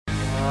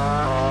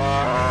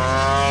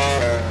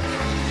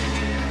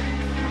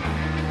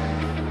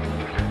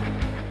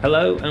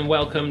Hello and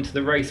welcome to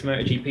the Race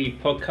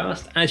MotoGP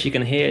podcast. As you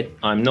can hear,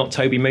 I'm not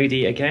Toby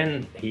Moody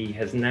again. He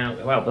has now,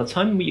 well, by the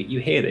time you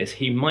hear this,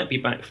 he might be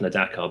back from the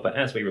Dakar, but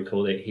as we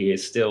record it, he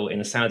is still in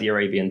the Saudi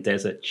Arabian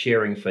desert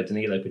cheering for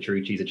Danilo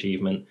Petrucci's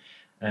achievement.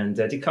 And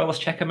did Carlos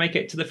Checa make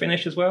it to the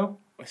finish as well?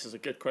 This is a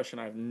good question.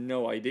 I have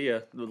no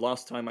idea. The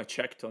last time I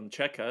checked on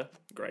Checa,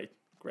 great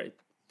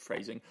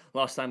phrasing.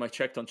 Last time I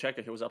checked on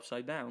Checa, he was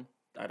upside down.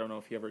 I don't know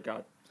if he ever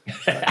got...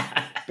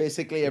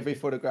 Basically, every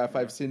photograph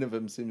I've seen of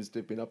him seems to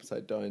have been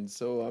upside down,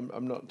 so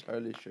I'm not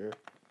entirely sure.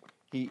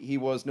 He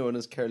was known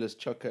as Careless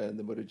Chucka in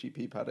the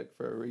MotoGP paddock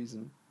for a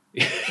reason.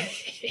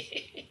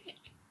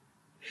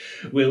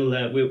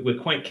 We're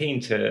quite keen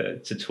to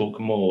talk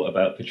more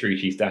about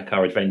Petrucci's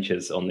Dakar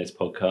adventures on this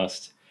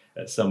podcast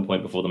at some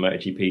point before the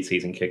MotoGP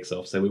season kicks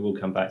off, so we will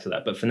come back to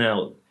that. But for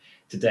now,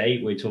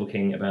 today we're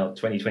talking about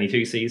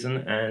 2022 season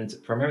and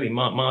primarily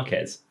Marc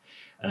Marquez.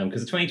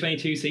 Because the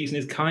 2022 season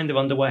is kind of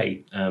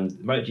underway.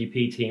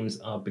 MotoGP teams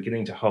are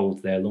beginning to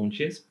hold their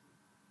launches.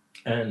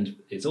 And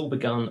it's all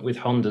begun with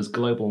Honda's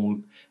global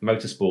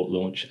motorsport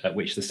launch, at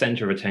which the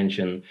centre of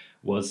attention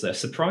was a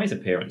surprise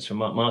appearance from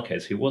Marc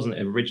Marquez, who wasn't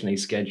originally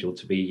scheduled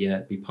to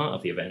be part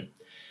of the event.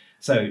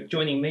 So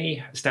joining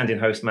me, stand-in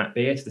host Matt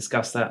Beer, to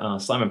discuss that are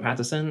Simon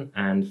Patterson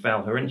and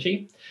Val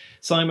Horinci.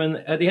 Simon,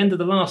 at the end of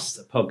the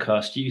last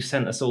podcast, you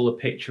sent us all a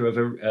picture of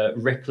a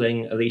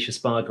rippling Alicia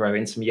Spargo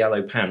in some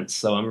yellow pants.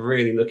 So I'm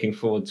really looking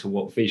forward to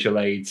what visual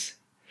aids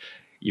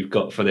you've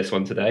got for this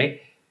one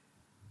today.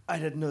 I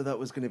didn't know that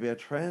was going to be a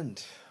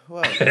trend.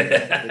 Well, I'll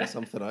think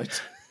something out.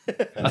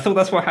 I thought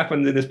that's what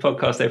happened in this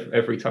podcast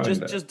every time.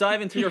 Just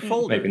dive into your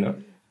folder. Maybe not.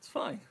 It's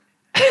fine.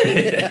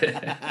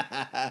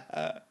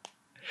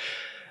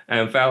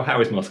 And Val, how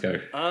is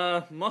Moscow?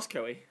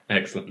 Moscow-y.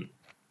 Excellent.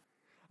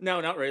 No,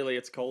 not really.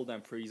 It's cold.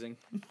 I'm freezing.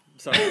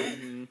 So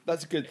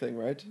That's a good thing,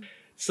 right?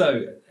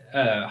 So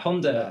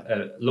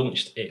Honda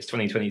launched its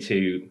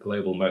 2022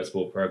 global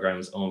motorsport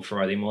programs on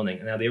Friday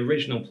morning. Now, the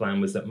original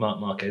plan was that Marc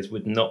Marquez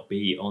would not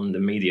be on the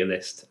media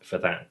list for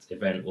that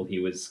event while he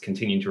was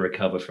continuing to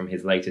recover from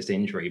his latest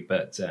injury.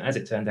 But as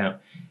it turned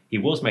out, he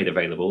was made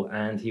available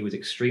and he was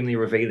extremely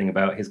revealing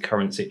about his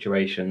current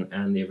situation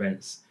and the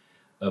events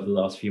of the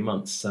last few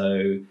months. So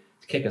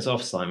to kick us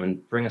off,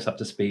 Simon, bring us up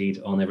to speed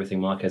on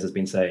everything Marquez has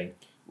been saying.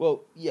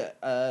 Well, yeah,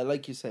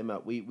 like you say,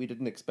 Matt, we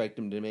didn't expect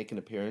him to make an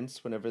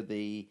appearance whenever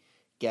the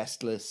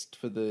guest list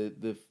for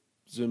the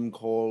Zoom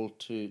call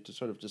to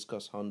sort of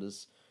discuss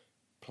Honda's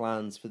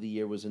plans for the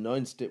year was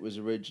announced. It was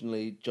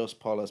originally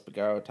just Paul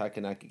Espargaro, Taka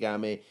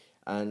Nakagami,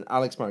 and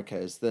Alex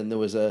Marquez. Then there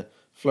was a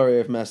flurry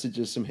of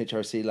messages from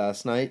HRC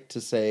last night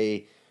to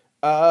say,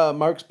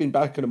 Mark's been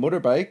back on a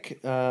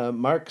motorbike.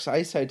 Mark's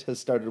eyesight has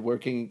started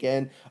working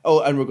again. Oh,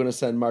 and we're going to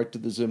send Mark to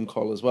the Zoom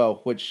call as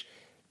well, which...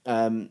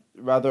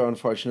 rather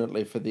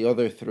unfortunately for the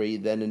other three,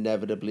 then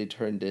inevitably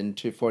turned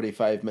into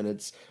 45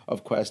 minutes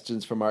of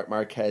questions for Marc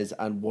Marquez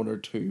and 1 or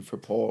 2 for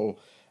Paul,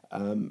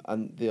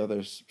 and the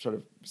others sort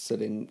of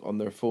sitting on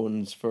their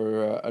phones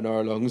for an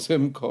hour-long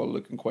Zoom call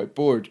looking quite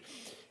bored.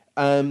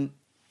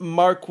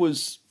 Mark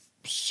was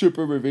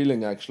super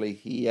revealing, actually.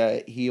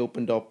 He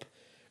opened up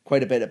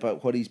quite a bit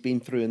about what he's been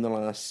through in the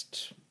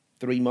last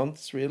 3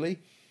 months, really.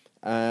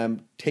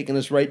 Taking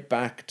us right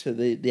back to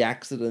the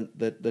accident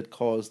that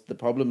caused the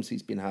problems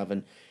he's been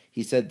having.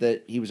 He said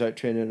that he was out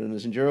training on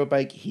his enduro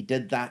bike. He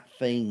did that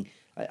thing.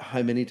 Like,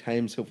 how many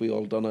times have we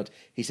all done it?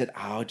 He said,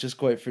 I'll just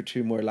go out for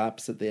 2 more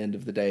laps at the end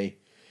of the day.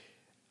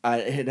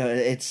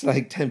 It's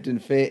like tempting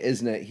fate,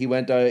 isn't it? He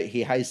went out,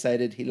 he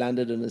high-sided, he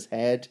landed on his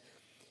head.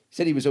 He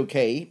said he was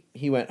okay.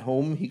 He went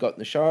home, he got in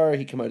the shower,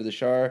 he came out of the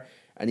shower,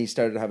 and he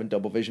started having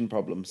double vision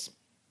problems.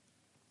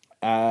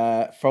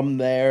 From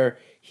there,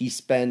 he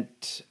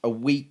spent a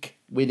week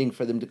waiting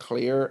for them to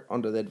clear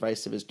under the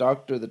advice of his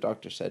doctor. The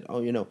doctor said,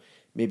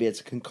 maybe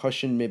it's a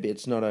concussion, maybe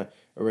it's not a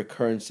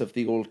recurrence of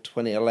the old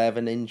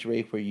 2011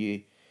 injury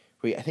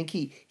where I think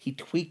he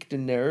tweaked a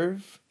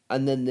nerve,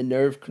 and then the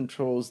nerve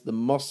controls the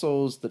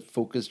muscles that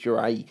focus your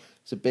eye.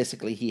 So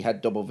basically he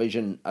had double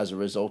vision as a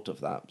result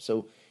of that.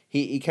 So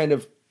he kind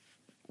of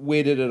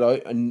waited it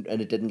out and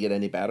it didn't get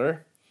any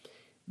better.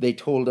 They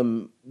told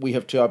him, we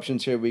have 2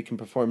 options here. We can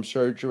perform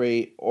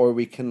surgery or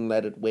we can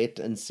let it wait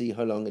and see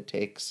how long it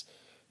takes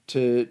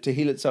to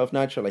heal itself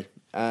naturally.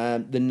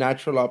 The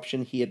natural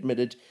option, he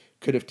admitted,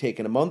 could have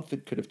taken a month.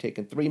 It could have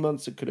taken 3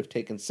 months. It could have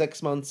taken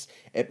 6 months.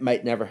 It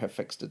might never have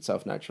fixed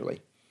itself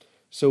naturally.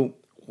 So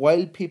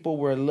while people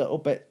were a little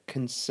bit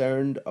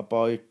concerned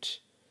about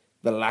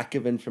the lack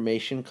of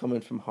information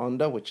coming from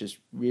Honda, which is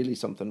really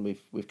something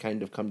we've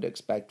kind of come to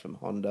expect from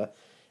Honda,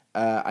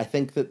 I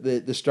think that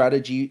the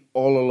strategy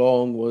all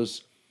along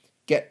was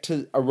get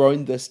to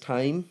around this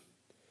time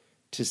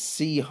to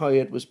see how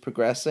it was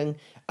progressing.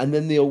 And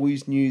then they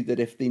always knew that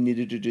if they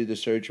needed to do the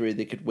surgery,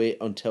 they could wait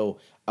until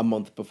a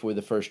month before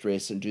the first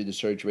race and do the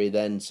surgery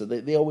then. So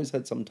they always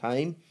had some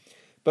time.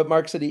 But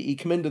Mark said he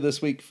came into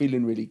this week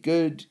feeling really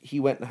good. He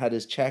went and had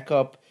his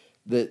checkup.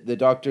 The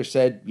doctor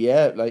said,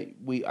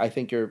 I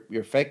think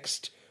you're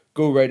fixed.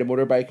 go ride a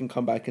motorbike and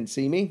come back and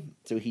see me.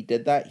 So he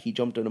did that. He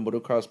jumped on a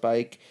motocross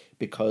bike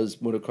because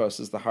motocross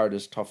is the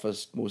hardest,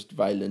 toughest, most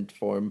violent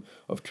form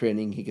of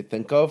training he could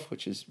think of,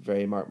 which is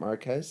very Marc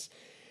Marquez.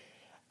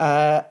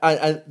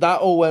 And that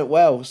all went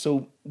well.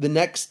 So the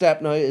next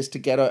step now is to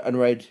get out and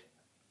ride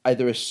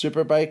either a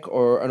superbike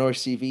or an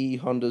RCV,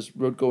 Honda's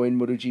road-going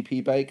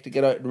MotoGP bike, to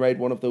get out and ride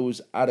one of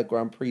those at a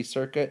Grand Prix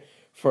circuit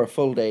for a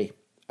full day.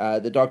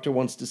 The doctor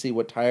wants to see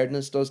what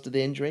tiredness does to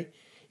the injury.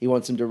 He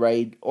wants him to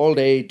ride all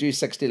day, do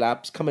 60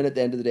 laps, come in at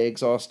the end of the day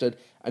exhausted,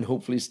 and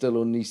hopefully still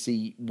only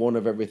see one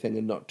of everything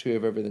and not two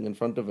of everything in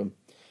front of him.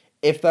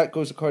 If that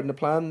goes according to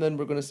plan, then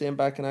we're going to see him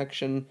back in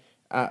action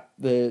at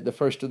the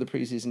first of the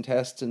preseason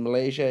tests in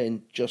Malaysia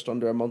in just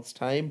under a month's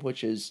time,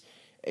 which is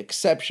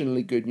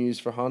exceptionally good news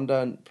for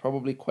Honda and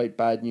probably quite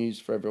bad news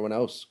for everyone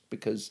else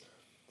because,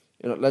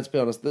 let's be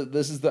honest,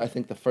 this is, I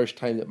think, the first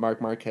time that Marc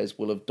Marquez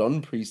will have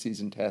done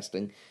preseason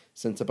testing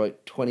since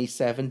about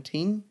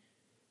 2017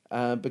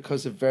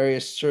 because of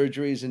various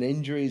surgeries and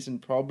injuries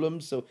and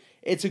problems. So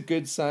it's a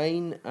good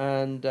sign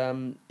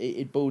and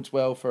it bodes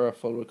well for a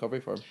full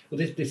recovery for him. Well,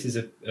 this is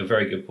a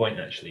very good point,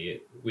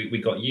 actually. We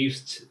got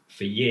used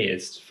for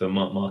years for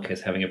Marc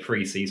Marquez having a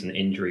pre-season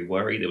injury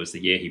worry. There was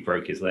the year he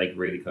broke his leg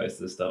really close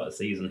to the start of the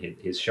season.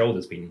 His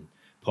shoulder's been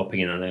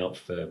popping in and out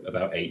for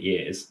about 8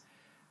 years.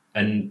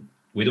 And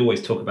we'd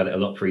always talk about it a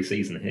lot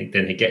pre-season.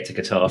 Then he'd get to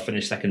Qatar,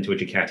 finish second to a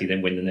Ducati,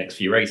 then win the next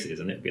few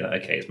races. And it'd be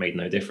like, okay, it's made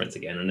no difference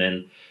again. And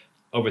then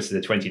obviously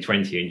the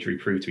 2020 injury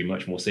proved to be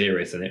much more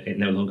serious, and it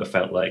no longer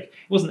felt like, it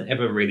wasn't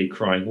ever really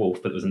crying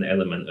wolf, but there was an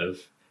element of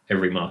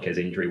every Marquez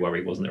injury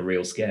worry wasn't a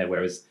real scare,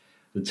 whereas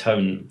the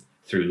tone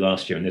through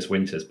last year and this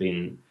winter has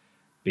been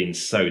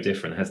so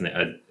different, hasn't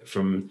it?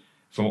 From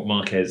what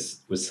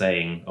Marquez was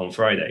saying on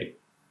Friday,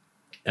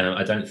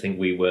 I don't think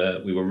we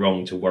were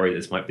wrong to worry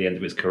this might be the end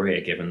of his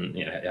career, given,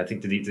 I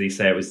think, did he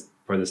say it was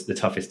probably the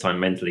toughest time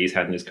mentally he's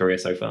had in his career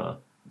so far?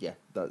 Yeah,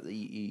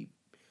 he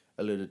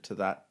alluded to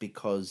that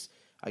because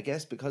at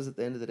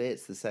the end of the day,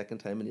 it's the second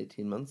time in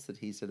 18 months that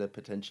he's had a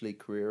potentially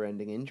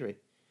career-ending injury.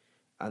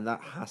 And that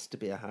has to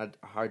be a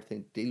hard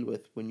thing to deal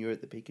with when you're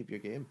at the peak of your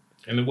game.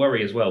 And the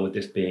worry as well with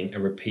this being a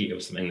repeat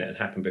of something that had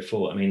happened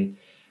before. I mean,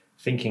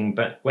 thinking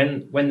back,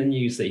 when the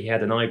news that he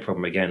had an eye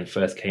problem again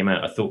first came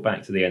out, I thought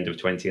back to the end of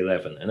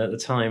 2011. And at the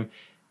time,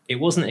 it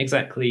wasn't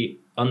exactly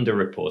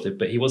underreported,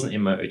 but he wasn't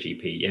in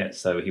MotoGP yet.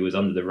 So he was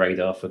under the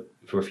radar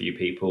for a few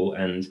people.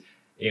 And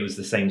it was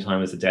the same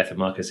time as the death of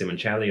Marco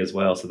Simoncelli as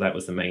well, so that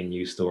was the main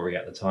news story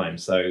at the time.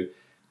 So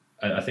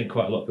I think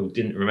quite a lot of people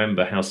didn't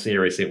remember how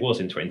serious it was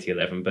in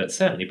 2011, but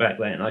certainly back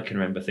then I can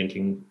remember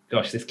thinking,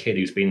 gosh, this kid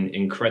who's been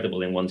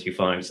incredible in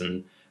 125s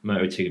and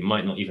Moto2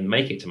 might not even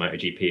make it to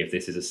MotoGP if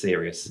this is as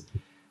serious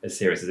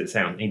as it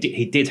sounds.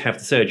 He did have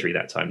the surgery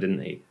that time,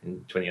 didn't he,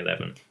 in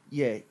 2011?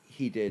 Yeah,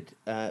 he did.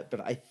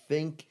 But I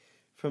think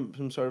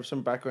from sort of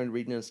some background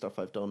reading and stuff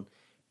I've done,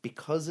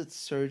 because it's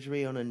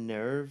surgery on a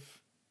nerve,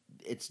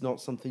 it's not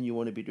something you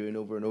want to be doing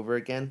over and over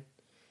again.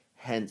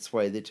 Hence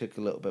why they took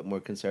a little bit more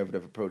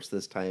conservative approach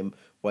this time,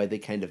 why they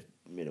kind of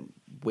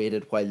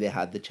waited while they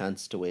had the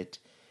chance to wait.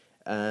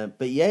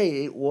 But yeah,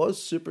 it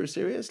was super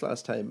serious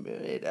last time.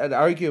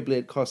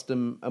 It cost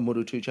him a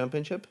Moto2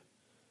 championship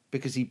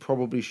because he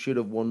probably should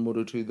have won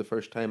Moto2 the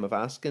first time of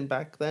asking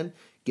back then,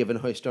 given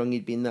how strong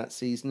he'd been that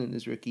season in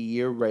his rookie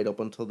year right up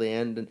until the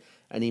end,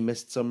 and he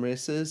missed some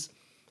races.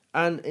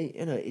 And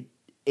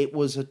it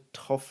was a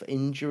tough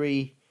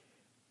injury.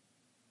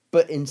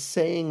 But in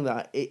saying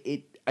that,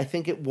 I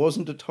think it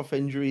wasn't a tough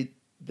injury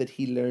that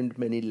he learned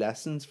many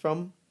lessons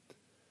from,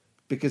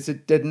 because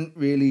it didn't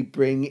really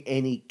bring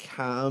any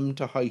calm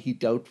to how he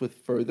dealt with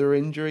further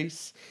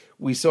injuries.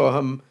 We saw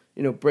him,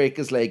 break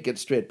his leg, get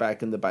straight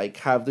back in the bike,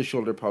 have the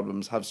shoulder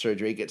problems, have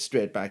surgery, get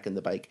straight back in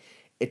the bike.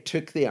 It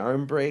took the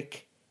arm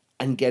break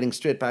and getting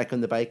straight back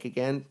on the bike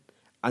again,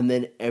 and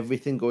then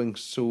everything going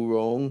so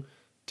wrong,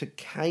 to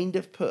kind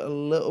of put a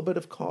little bit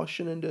of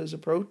caution into his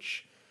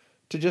approach.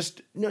 To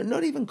just,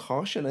 not even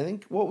caution. I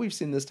think what we've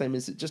seen this time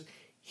is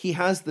he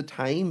has the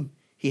time.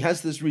 He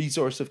has this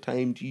resource of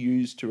time to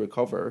use to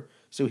recover.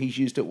 So he's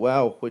used it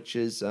well, which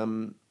is,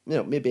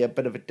 maybe a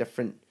bit of a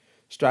different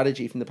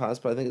strategy from the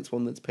past, but I think it's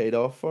one that's paid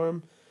off for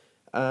him.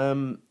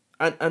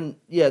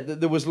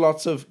 There was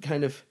lots of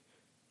kind of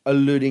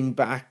alluding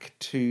back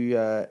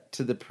to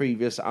the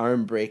previous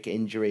arm break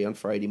injury on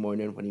Friday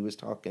morning when he was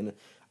talking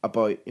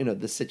about,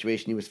 the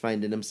situation he was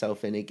finding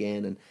himself in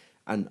again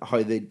and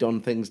how they'd done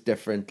things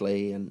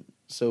differently. And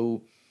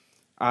so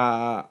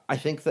I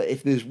think that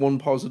if there's one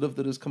positive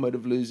that has come out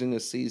of losing a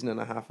season and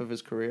a half of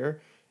his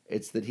career,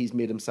 it's that he's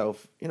made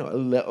himself, a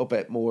little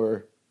bit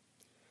more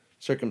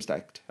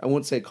circumspect. I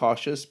won't say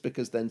cautious,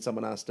 because then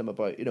someone asked him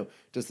about,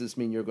 does this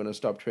mean you're going to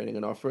stop training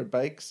on off-road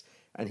bikes?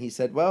 And he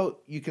said, well,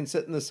 you can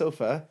sit in the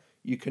sofa,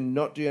 you can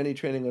not do any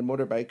training on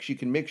motorbikes, you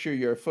can make sure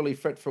you're fully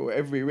fit for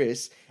every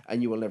race,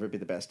 and you will never be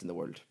the best in the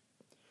world.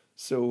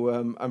 So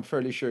I'm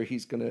fairly sure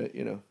he's going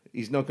to,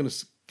 he's not going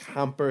to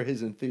hamper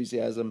his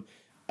enthusiasm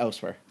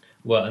elsewhere.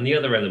 Well, and the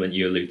other element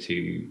you allude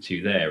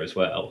to there as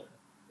well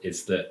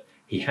is that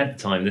he had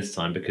the time this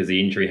time because the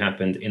injury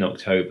happened in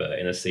October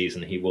in a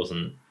season he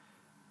wasn't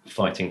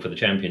fighting for the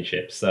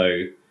championship.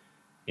 So,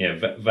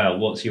 Val,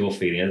 what's your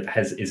feeling?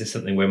 Is this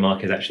something where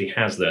Marquez actually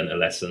has learned a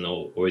lesson,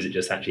 or is it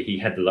just actually he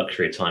had the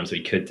luxury of time so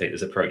he could take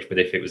this approach? But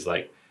if it was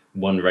like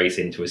one race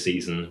into a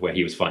season where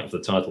he was fighting for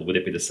the title, would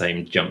it be the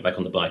same jump back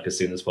on the bike as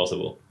soon as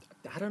possible?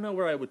 I don't know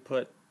where I would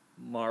put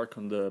Mark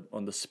on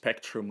the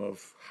spectrum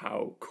of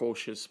how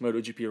cautious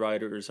MotoGP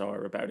riders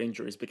are about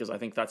injuries, because I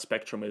think that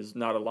spectrum is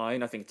not a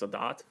line. I think it's a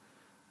dot.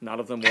 None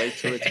of them wait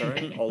to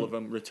return. All of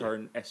them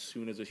return as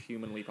soon as is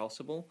humanly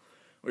possible,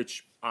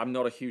 which I'm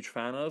not a huge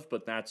fan of,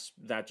 but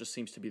that just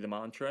seems to be the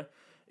mantra.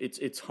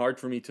 It's hard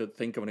for me to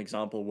think of an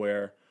example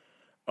where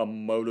a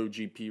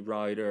MotoGP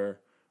rider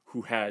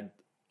who had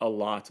a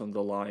lot on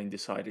the line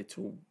decided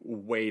to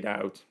wait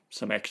out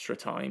some extra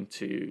time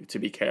to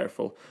be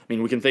careful. I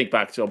mean, we can think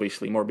back to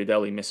obviously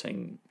Morbidelli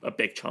missing a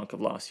big chunk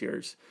of last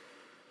year's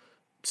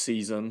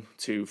season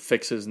to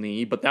fix his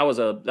knee, but that was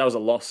a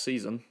lost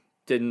season.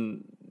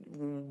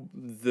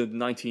 The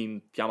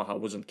 19 Yamaha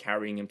wasn't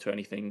carrying him to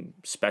anything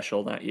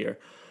special that year.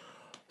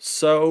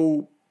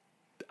 So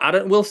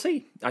we'll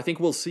see. I think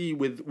we'll see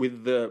with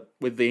the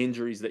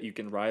injuries that you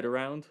can ride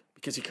around,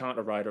 because you can't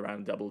ride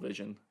around double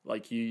vision.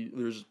 Like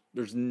there's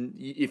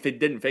if it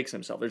didn't fix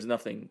himself, there's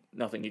nothing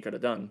he could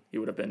have done. He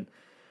would have been,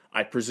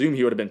 I presume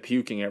he would have been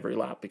puking every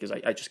lap, because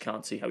I just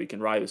can't see how he can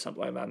ride with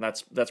something like that. And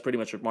that's pretty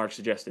much what Mark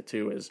suggested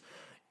too, is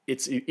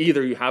it's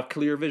either you have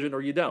clear vision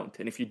or you don't.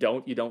 And if you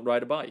don't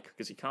ride a bike,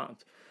 because you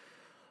can't.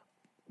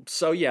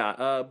 So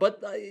yeah,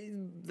 but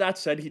that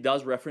said, he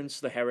does reference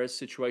the Jerez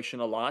situation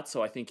a lot,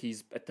 so I think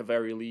he's at the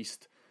very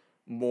least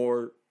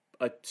more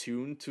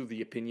attuned to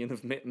the opinion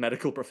of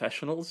medical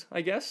professionals,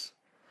 I guess.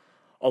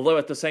 Although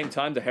at the same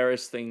time, the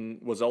Jerez thing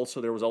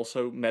there was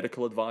also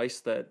medical advice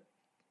that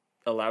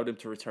allowed him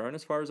to return,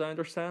 as far as I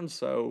understand.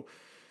 So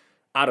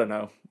I don't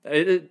know.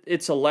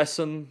 It's a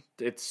lesson.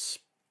 It's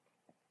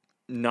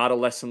not a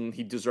lesson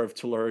he deserved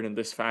to learn in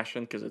this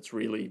fashion, because it's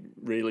really,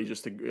 really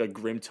just a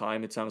grim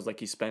time. It sounds like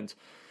he spent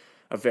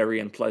a very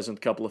unpleasant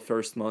couple of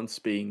first months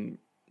being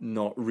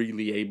not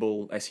really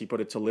able, as he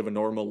put it, to live a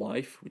normal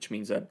life, which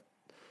means that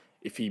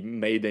if he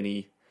made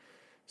any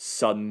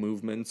sudden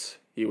movements,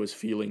 he was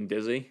feeling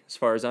dizzy, as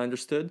far as I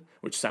understood,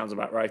 which sounds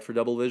about right for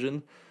double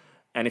vision.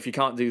 And if you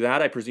can't do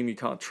that, I presume you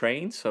can't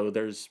train. So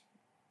there's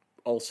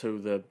also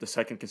the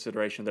second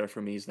consideration there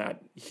for me, is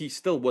that he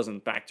still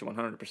wasn't back to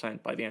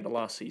 100% by the end of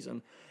last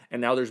season.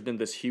 And now there's been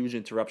this huge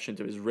interruption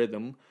to his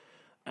rhythm.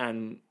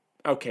 And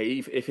okay,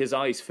 if his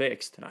eye's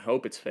fixed, and I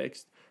hope it's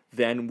fixed,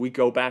 then we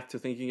go back to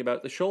thinking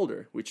about the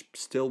shoulder, which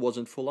still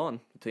wasn't full on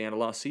at the end of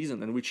last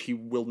season, and which he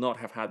will not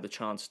have had the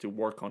chance to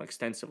work on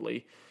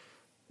extensively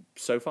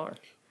so far.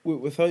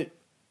 Without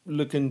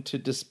looking to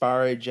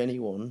disparage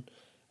anyone,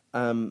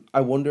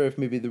 I wonder if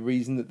maybe the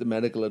reason that the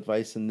medical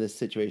advice in this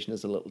situation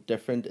is a little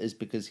different is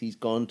because he's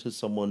gone to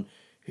someone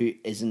who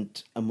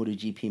isn't a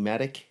MotoGP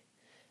medic.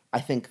 I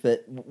think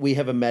that we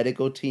have a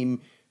medical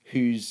team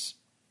who's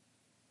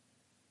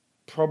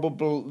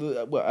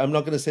probably, well, I'm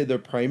not going to say their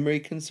primary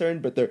concern,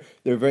 but their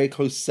very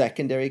close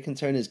secondary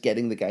concern is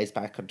getting the guys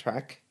back on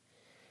track.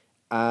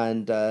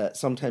 And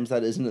sometimes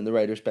that isn't in the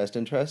rider's best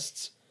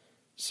interests.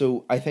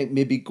 So I think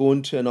maybe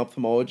going to an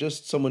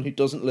ophthalmologist, someone who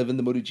doesn't live in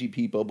the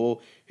MotoGP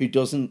bubble, who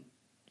doesn't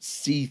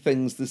see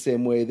things the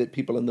same way that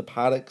people in the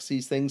paddock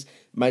sees things,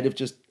 might have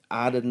just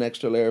added an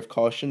extra layer of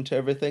caution to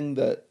everything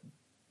that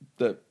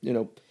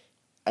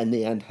in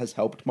the end has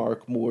helped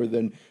Mark more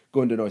than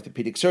going to an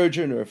orthopedic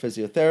surgeon or a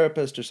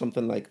physiotherapist or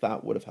something like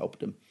that would have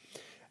helped him.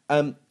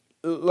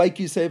 Like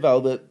you say,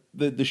 Val,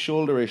 the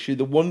shoulder issue,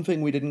 the one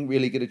thing we didn't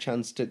really get a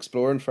chance to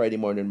explore on Friday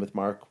morning with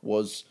Mark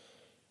was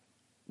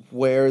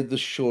where the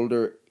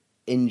shoulder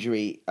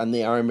injury and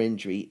the arm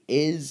injury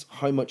is,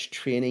 how much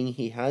training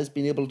he has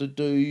been able to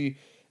do,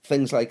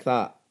 things like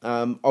that.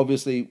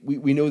 Obviously,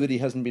 we know that he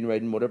hasn't been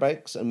riding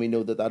motorbikes, and we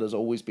know that has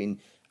always been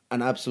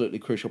an absolutely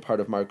crucial part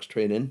of Mark's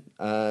training,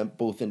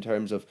 both in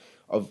terms of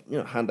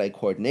hand-eye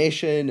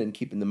coordination and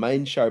keeping the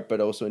mind sharp,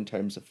 but also in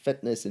terms of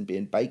fitness and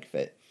being bike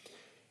fit.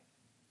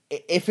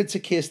 If it's a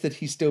case that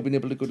he's still been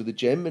able to go to the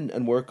gym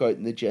and work out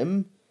in the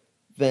gym,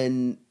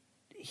 then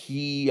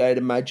he, I'd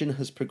imagine,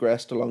 has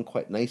progressed along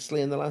quite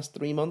nicely in the last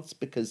 3 months,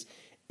 because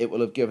it will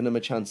have given him a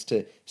chance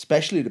to,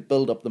 especially to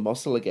build up the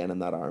muscle again in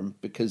that arm.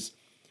 Because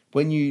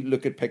when you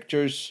look at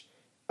pictures,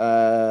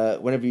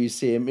 whenever you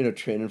see him,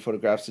 training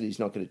photographs that he's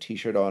not got a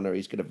t-shirt on or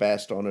he's got a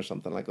vest on or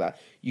something like that,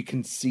 you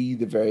can see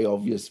the very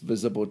obvious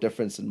visible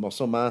difference in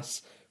muscle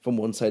mass from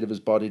one side of his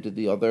body to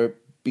the other,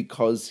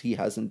 because he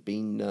hasn't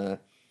been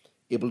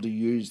able to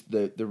use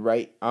the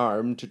right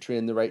arm to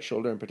train the right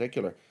shoulder in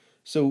particular.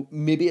 So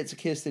maybe it's a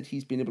case that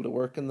he's been able to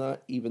work on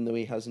that, even though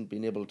he hasn't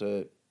been able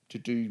to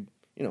do,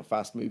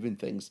 fast moving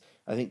things.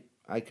 I think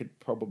I could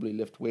probably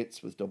lift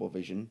weights with double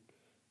vision,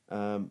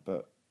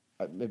 but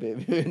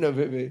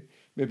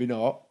maybe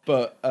not.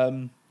 But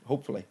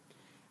hopefully.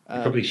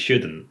 You probably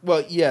shouldn't.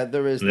 Well, yeah,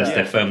 there is unless that.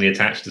 They're firmly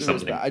attached to There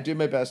something. I do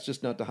my best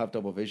just not to have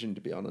double vision,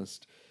 to be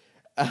honest.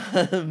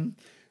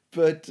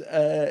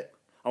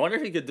 I wonder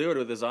if he could do it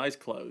with his eyes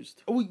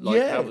closed. Oh,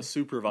 like have a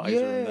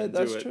supervisor and then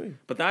that's do it. true.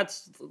 But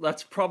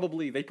that's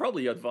probably they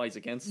probably advise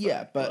against that.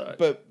 Yeah,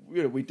 but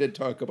we did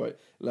talk about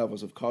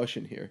levels of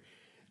caution here.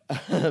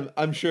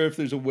 I'm sure if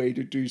there's a way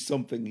to do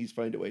something, he's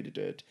found a way to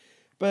do it.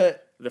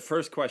 But the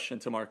first question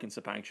to Mark and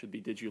Sepang should be: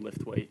 did you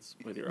lift weights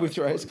with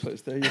your eyes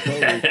closed? There you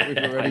go. We've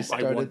already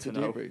started the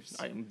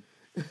debriefs.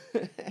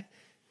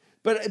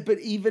 But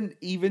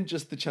even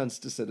just the chance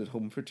to sit at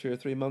home for 2 or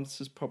 3 months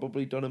has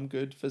probably done him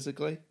good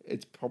physically.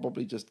 It's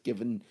probably just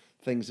given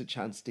things a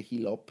chance to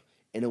heal up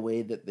in a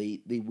way that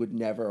they would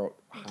never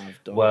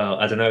have done. Well,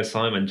 I don't know,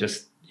 Simon.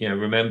 Just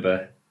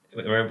remember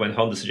when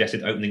Honda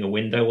suggested opening a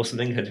window or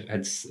something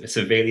had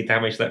severely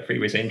damaged that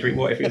previous injury.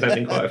 What if he was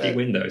opening quite a few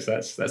windows?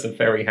 That's a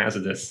very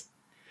hazardous.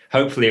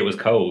 Hopefully, it was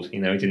cold. He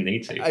didn't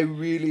need to. I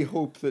really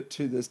hope that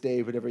to this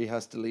day, whenever he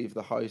has to leave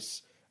the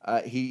house,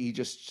 he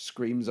just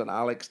screams on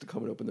Alex to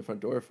come and open the front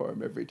door for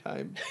him every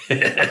time.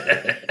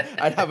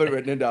 I'd have it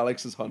written into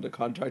Alex's Honda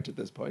contract at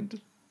this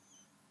point.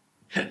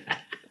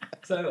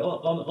 So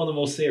on a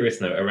more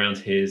serious note, around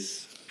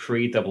his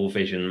pre-double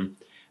vision,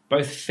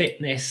 both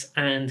fitness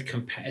and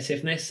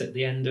competitiveness at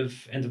the end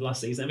of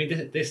last season. I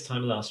mean, this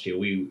time last year,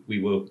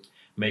 we were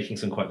making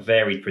some quite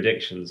varied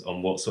predictions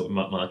on what sort of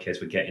Marc Marquez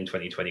would get in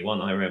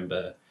 2021. I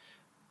remember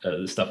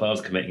the stuff I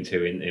was committing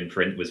to in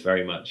print was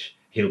very much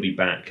he'll be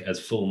back as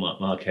full Marc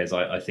Marquez.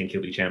 I think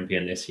he'll be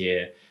champion this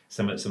year.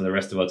 Some of the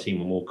rest of our team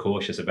were more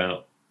cautious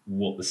about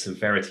what the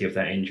severity of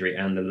that injury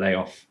and the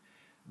layoff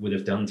would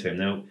have done to him.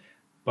 Now,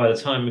 by the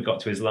time we got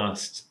to his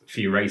last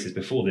few races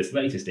before this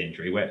latest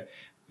injury, where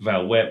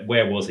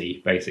was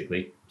he,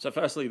 basically? So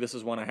firstly, this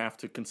is one I have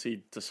to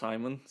concede to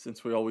Simon,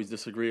 since we always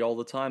disagree all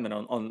the time. And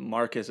on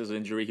Marquez's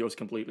injury, he was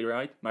completely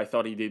right. I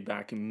thought he did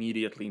back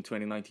immediately in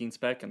 2019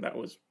 spec, and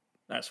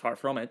that's far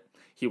from it.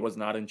 He was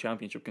not in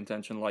championship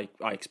contention like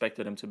I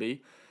expected him to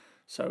be.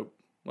 So,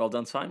 well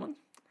done, Simon.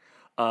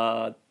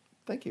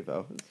 Thank you,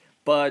 Val.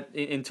 But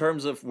in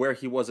terms of where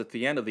he was at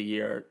the end of the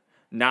year,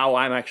 now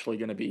I'm actually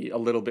going to be a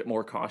little bit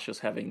more cautious,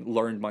 having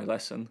learned my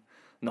lesson,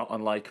 not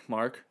unlike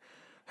Mark.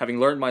 Having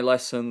learned my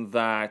lesson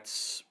that,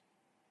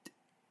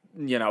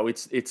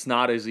 it's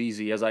not as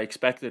easy as I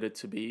expected it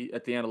to be.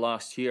 At the end of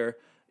last year,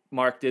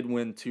 Mark did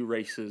win 2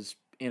 races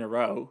in a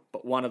row,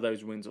 but one of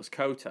those wins was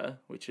Kota,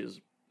 which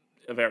is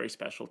a very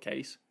special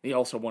case. He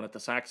also won at the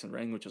Saxon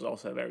Ring, which is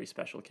also a very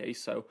special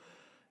case. So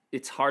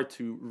it's hard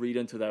to read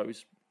into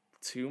those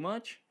too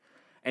much.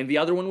 And the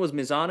other one was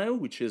Misano,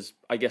 which is,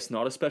 I guess,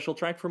 not a special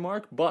track for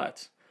Mark,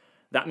 but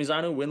that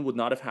Misano win would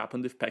not have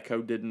happened if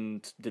Pecco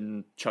didn't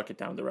chuck it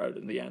down the road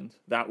in the end.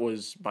 That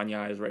was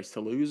Bagnaya's race to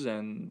lose,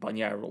 and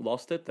Bagnaia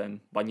lost it, and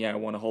Bagnaia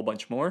won a whole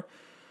bunch more.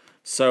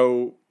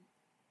 So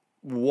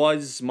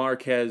was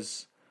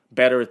Marquez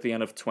better at the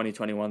end of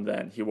 2021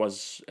 than he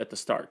was at the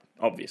start?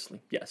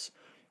 Obviously, yes.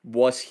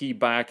 Was he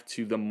back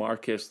to the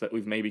Marquez that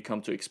we've maybe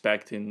come to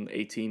expect in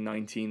 18,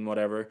 19,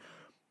 whatever?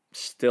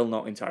 Still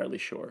not entirely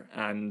sure.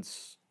 And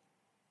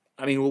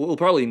I mean, we'll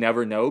probably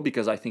never know,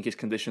 because I think his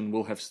condition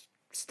will have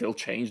still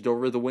changed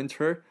over the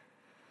winter.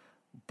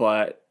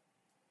 But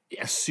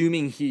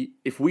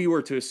if we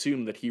were to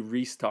assume that he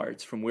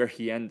restarts from where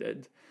he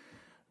ended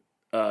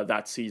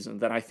that season,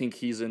 then I think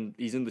he's in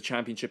the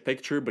championship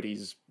picture, but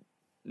he's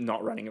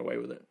not running away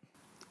with it.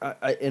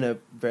 In a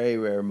very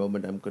rare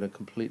moment, I'm going to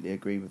completely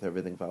agree with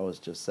everything Val has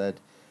just said.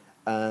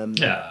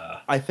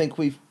 I think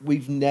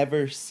we've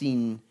never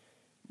seen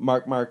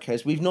Marc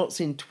Marquez. We've not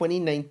seen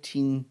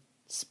 2019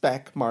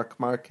 spec Marc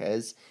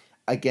Marquez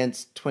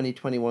against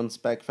 2021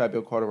 spec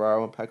Fabio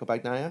Quartararo and Pecco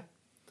Bagnaia,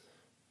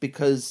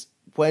 because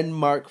when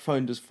Marc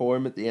found his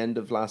form at the end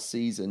of last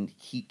season,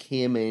 he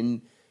came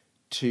in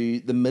to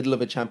the middle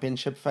of a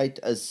championship fight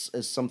as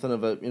something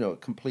of a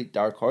complete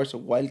dark horse, a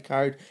wild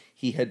card.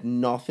 He had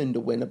nothing to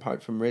win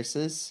apart from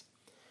races.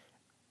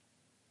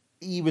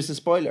 He was a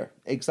spoiler,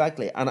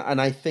 exactly, and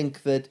I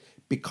think that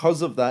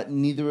because of that,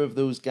 neither of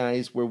those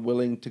guys were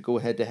willing to go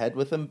head to head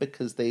with him,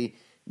 because they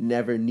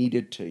never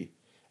needed to.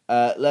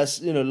 Let's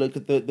look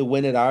at the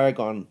win at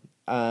Aragon,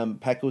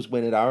 Pecco's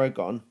win at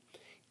Aragon.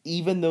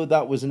 Even though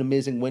that was an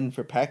amazing win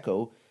for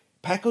Pecco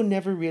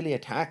never really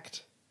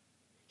attacked.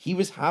 He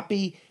was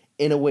happy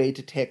in a way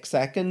to take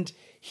second.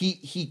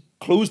 He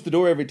closed the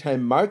door every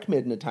time Marc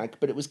made an attack,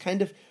 but it was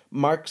kind of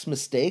Marc's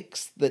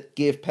mistakes that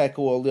gave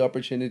Pecco all the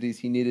opportunities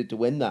he needed to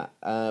win that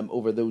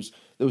over those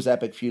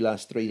epic few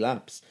last 3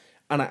 laps.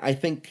 And I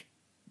think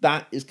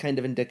that is kind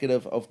of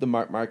indicative of the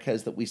Marc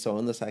Marquez that we saw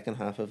in the second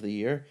half of the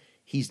year.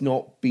 He's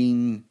not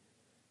been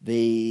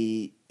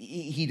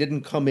he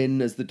didn't come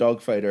in as the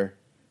dogfighter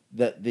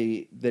that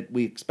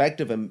we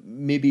expect of him,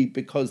 maybe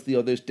because the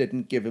others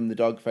didn't give him the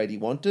dogfight he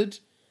wanted,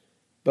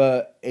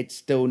 but it's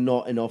still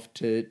not enough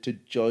to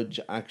judge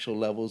actual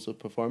levels of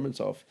performance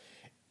of.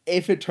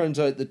 If it turns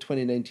out that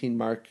 2019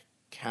 Marc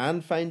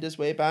can find his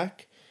way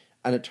back,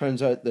 and it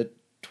turns out that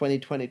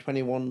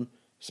 2020-21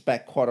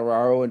 spec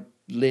Quartararo and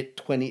late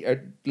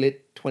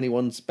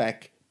 21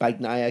 spec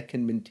Bagnaia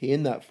can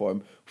maintain that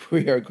form,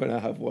 we are going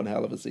to have one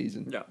hell of a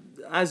season. Yeah,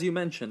 as you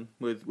mentioned,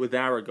 with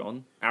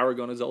Aragon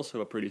is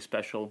also a pretty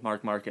special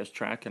Marc Marquez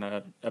track and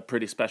a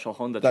pretty special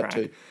Honda That track.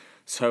 too.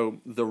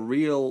 So the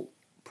real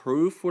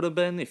proof would have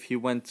been if he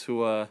went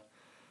to a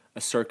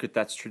circuit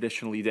that's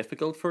traditionally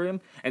difficult for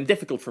him, and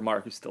difficult for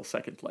Marc, who's still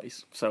second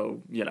place.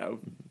 So,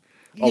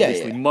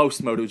 obviously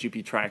most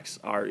MotoGP tracks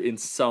are in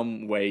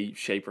some way,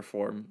 shape, or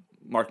form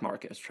Marc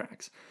Marquez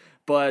tracks.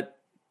 But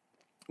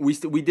we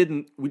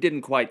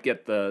didn't quite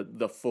get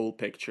the full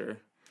picture.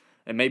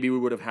 And maybe we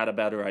would have had a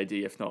better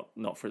idea if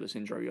not for this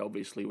injury,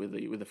 obviously, with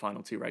the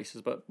final two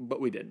races, but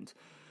we didn't.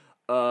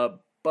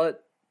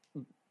 But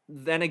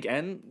then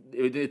again,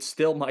 it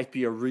still might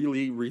be a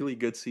really, really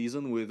good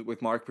season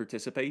with Marc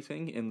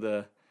participating in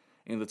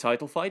the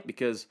title fight,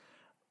 because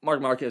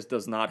Marc Marquez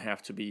does not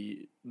have to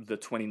be the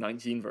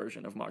 2019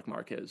 version of Marc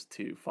Marquez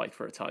to fight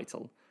for a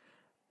title.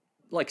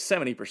 Like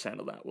 70%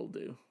 of that will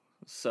do.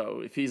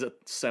 So if he's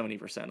at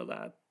 70% of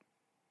that,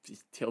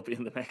 he'll be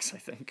in the mix, I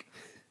think.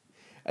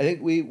 I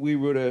think we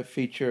wrote a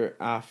feature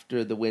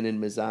after the win in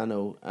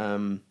Misano.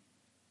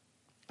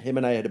 Him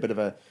and I had a bit of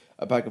a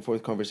back and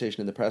forth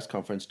conversation in the press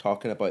conference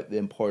talking about the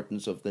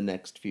importance of the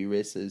next few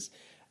races.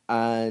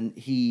 And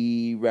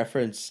he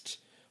referenced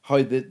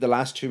how the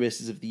last two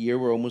races of the year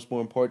were almost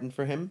more important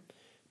for him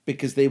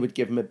because they would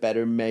give him a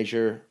better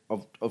measure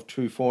of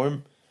true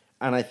form.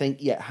 And I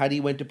think, had he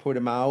went to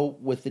Portimao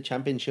with the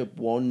championship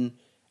won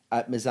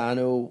at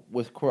Misano,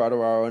 with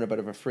Quartararo on a bit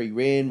of a free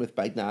rein, with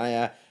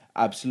Bagnaia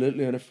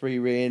absolutely on a free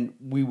rein,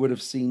 we would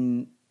have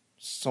seen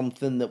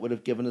something that would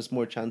have given us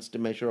more chance to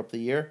measure up the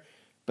year.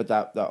 But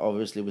that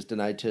obviously was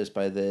denied to us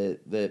by the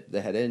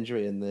head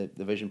injury and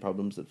the vision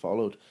problems that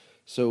followed.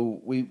 So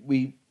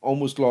we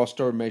almost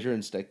lost our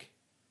measuring stick.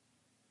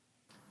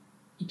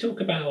 You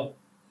talk about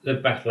the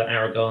battle at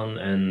Aragon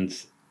and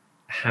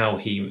how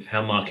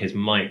Marquez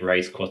might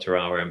race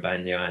Quartararo and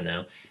Bagnaia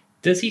now.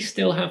 Does he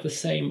still have the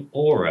same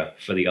aura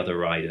for the other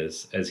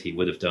riders as he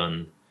would have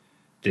done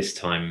this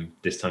time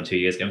 2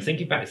 years ago? I'm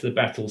thinking back to the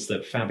battles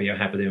that Fabio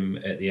had with him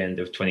at the end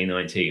of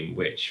 2019,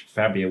 which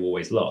Fabio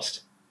always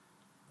lost.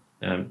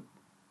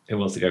 Who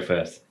wants to go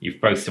first? You've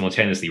both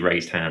simultaneously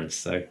raised hands,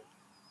 so...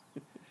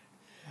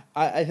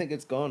 I think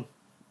it's gone.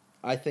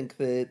 I think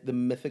the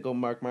mythical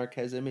Marc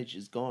Marquez image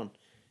is gone.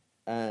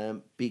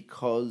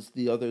 Because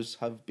the others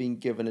have been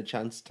given a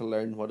chance to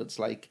learn what it's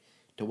like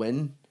to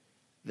win.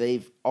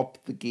 They've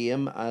upped the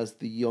game as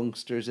the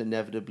youngsters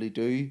inevitably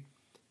do.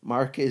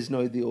 Marc is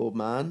now the old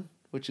man,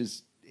 which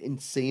is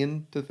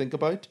insane to think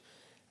about.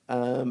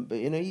 But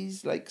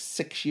he's like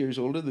 6 years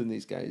older than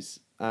these guys.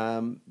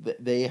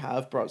 They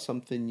have brought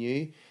something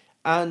new,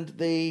 and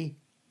they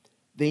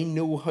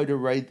know how to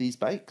ride these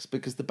bikes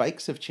because the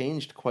bikes have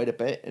changed quite a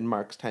bit in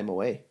Marc's time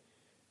away.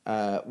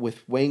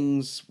 With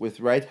wings, with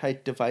ride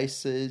height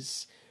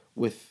devices,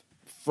 with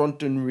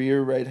front and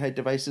rear ride height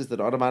devices that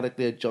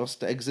automatically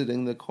adjust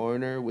exiting the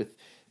corner, with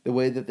the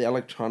way that the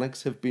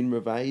electronics have been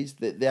revised.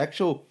 The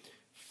actual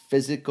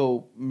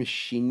physical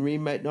machinery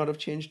might not have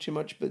changed too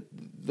much, but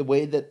the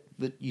way that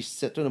you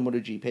sit on a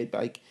MotoGP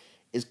bike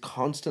is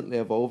constantly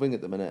evolving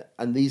at the minute.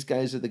 And these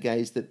guys are the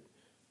guys that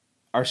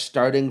are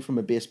starting from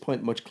a base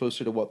point much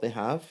closer to what they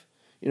have.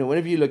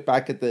 Whenever you look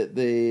back at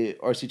the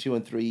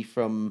RC213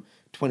 from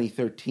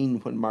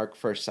 2013 when Marc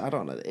first sat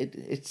on it,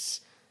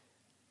 it's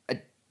a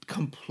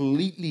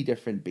completely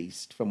different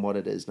beast from what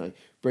it is now.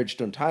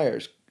 Bridgestone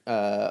tires,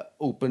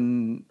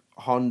 open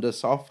Honda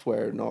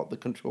software, not the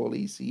control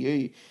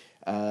ECU,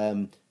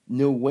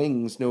 no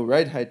wings, no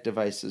ride height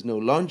devices, no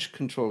launch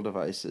control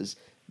devices.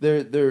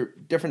 They're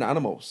different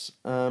animals,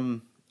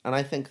 and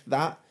I think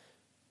that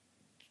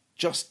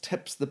just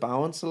tips the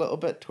balance a little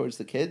bit towards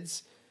the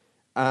kids.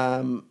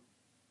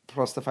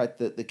 Plus the fact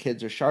that the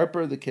kids are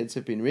sharper, the kids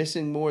have been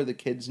racing more, the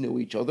kids know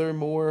each other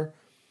more.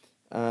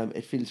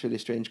 It feels really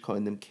strange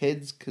calling them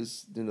kids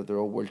because they're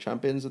all world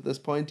champions at this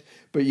point.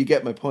 But you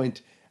get my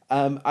point.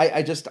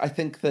 I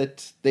think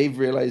that they've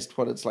realised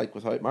what it's like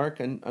without Marc,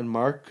 and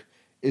Marc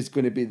is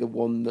going to be the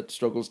one that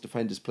struggles to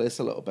find his place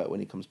a little bit when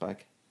he comes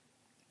back.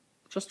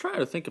 Just trying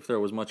to think if there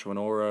was much of an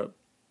aura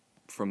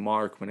from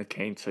Marc when it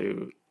came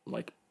to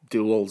like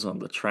duels on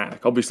the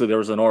track. Obviously, there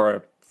was an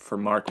aura for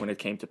Marc when it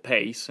came to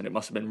pace, and it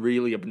must have been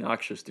really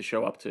obnoxious to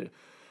show up to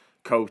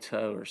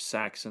Kota or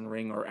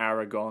Sachsenring or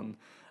Aragon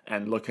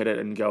and look at it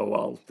and go,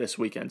 well, this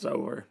weekend's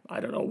over. I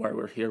don't know why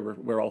we're here.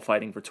 We're all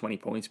fighting for 20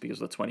 points because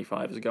the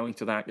 25 is going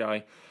to that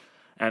guy.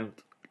 And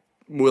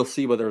we'll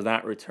see whether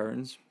that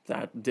returns.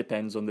 That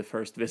depends on the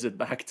first visit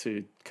back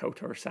to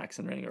Kota or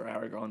Sachsenring or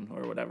Aragon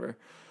or whatever.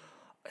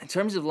 In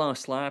terms of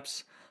lost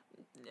laps,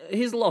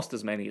 he's lost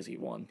as many as he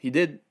won. He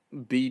did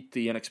beat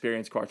the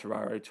inexperienced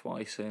Quartararo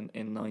twice in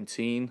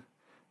 19. I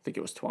think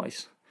it was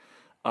twice.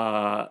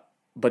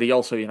 But he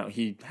also,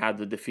 he had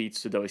the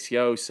defeats to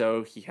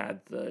Dovizioso. He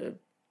had the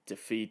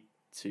defeat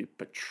to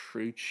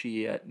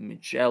Petrucci at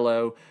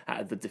Mugello.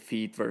 Had the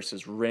defeat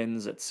versus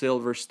Rins at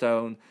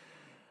Silverstone.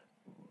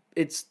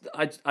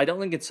 I don't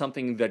think it's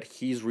something that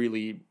he's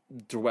really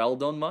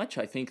dwelled on much.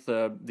 I think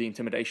the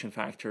intimidation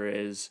factor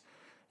is,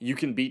 you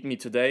can beat me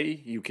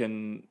today, you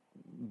can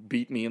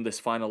beat me in this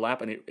final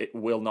lap, and it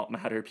will not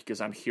matter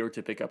because I'm here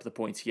to pick up the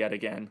points yet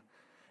again.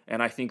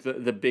 And I think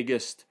that the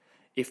biggest,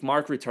 if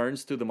Marc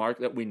returns to the Marc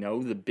that we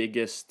know, the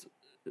biggest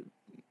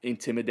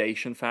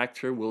intimidation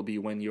factor will be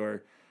when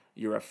you're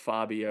a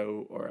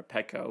Fabio or a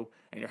Pecco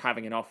and you're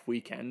having an off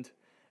weekend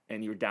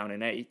and you're down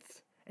in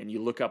 8th and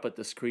you look up at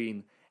the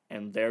screen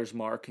and there's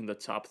Marc in the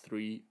top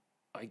 3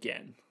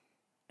 again.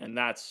 And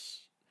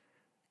that's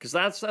because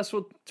that's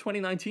what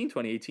 2019,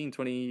 2018,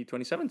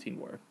 2017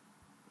 were.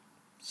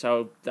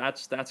 So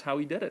that's how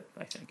he did it,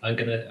 I think. I'm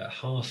going to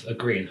half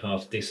agree and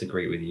half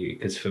disagree with you,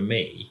 because for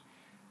me,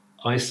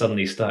 I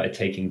suddenly started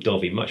taking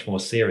Dovi much more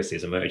seriously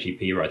as a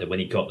MotoGP rider when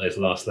he got those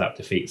last lap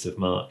defeats of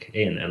Marc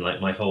in, and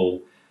like my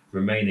whole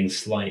remaining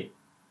slight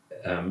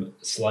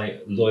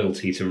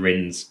loyalty to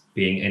Rins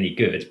being any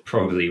good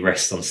probably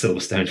rests on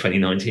Silverstone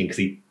 2019, because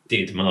he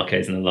did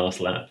Marquez in the last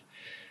lap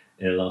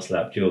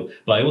duel.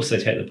 But I also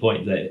take the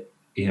point that,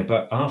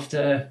 but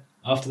after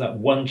that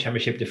one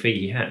championship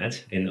defeat he had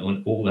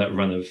on all that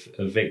run of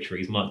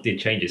victories, Marc did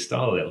change his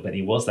style a little bit.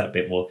 He was that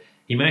bit more.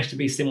 He managed to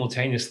be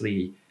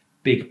simultaneously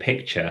big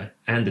picture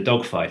and a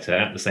dogfighter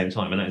at the same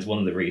time, and that is one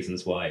of the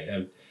reasons why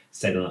I've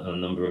said on a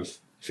number of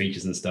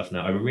features and stuff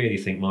now, I really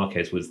think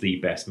Marquez was the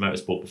best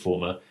motorsport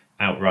performer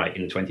outright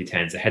in the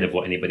 2010s, ahead of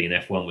what anybody in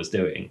F1 was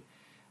doing.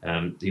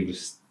 He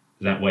was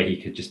that way.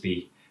 He could just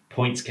be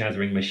points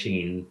gathering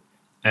machine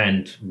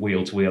and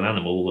wheel to wheel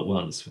animal all at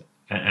once,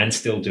 and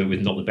still do it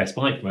with not the best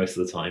bike most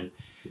of the time.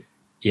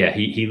 Yeah,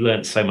 he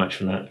learned so much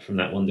from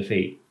that one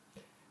defeat.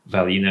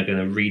 Val, are you now going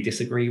to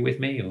re-disagree with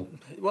me? Or?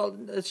 Well,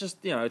 it's just,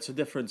 it's a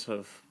difference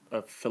of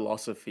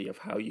philosophy of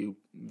how you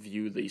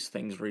view these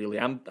things, really.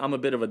 I'm a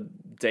bit of a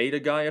data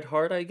guy at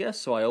heart, I guess,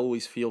 so I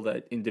always feel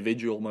that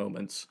individual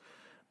moments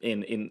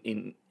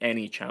in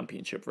any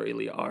championship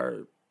really are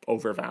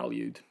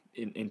overvalued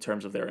in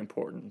terms of their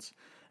importance.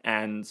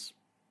 And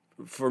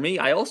for me,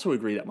 I also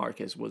agree that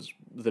Marquez was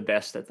the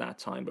best at that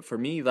time, but for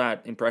me,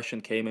 that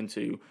impression came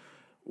into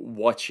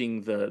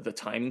watching the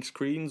timing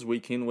screens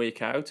week in,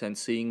 week out, and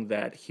seeing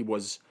that he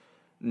was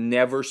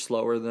never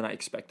slower than I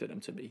expected him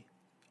to be.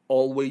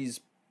 Always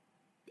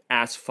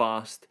as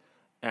fast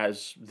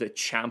as the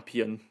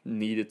champion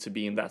needed to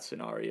be in that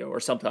scenario, or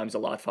sometimes a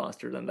lot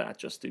faster than that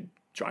just to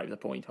drive the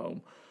point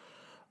home.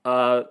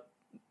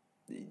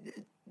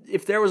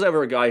 If there was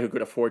ever a guy who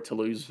could afford to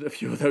lose a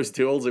few of those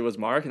duels, it was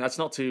Marc, and that's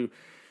not to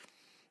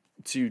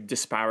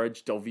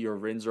disparage Dovi or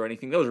Rins or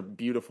anything. Those are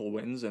beautiful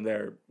wins, and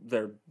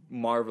they're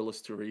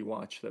marvelous to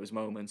rewatch those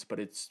moments. But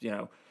it's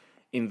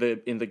in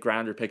the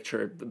grander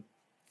picture,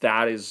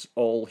 that is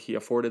all he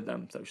afforded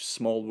them. Those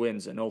small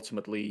wins, and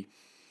ultimately,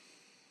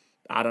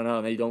 I don't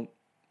know, they don't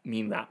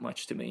mean that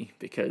much to me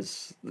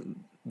because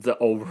the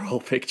overall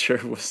picture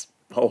was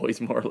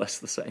always more or less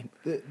the same.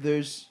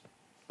 There's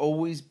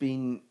always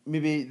been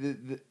maybe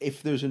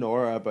if there's an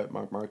aura about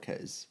Marc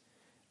Marquez,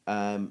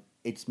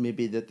 it's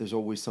maybe that there's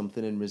always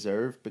something in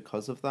reserve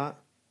because of that.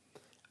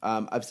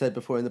 I've said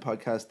before in the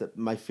podcast that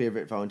my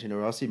favourite Valentino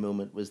Rossi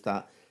moment was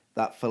that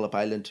Phillip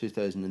Island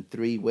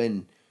 2003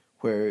 win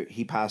where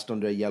he passed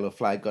under a yellow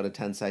flag, got a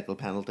 10-second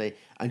penalty,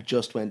 and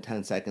just went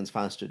 10 seconds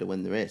faster to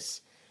win the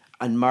race.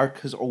 And Marc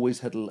has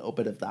always had a little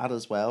bit of that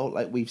as well.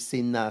 Like we've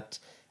seen that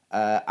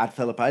at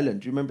Phillip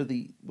Island. Do you remember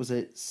was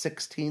it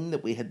 16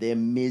 that we had the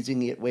amazing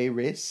 8-way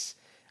race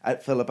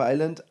at Phillip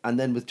Island? And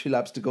then with 2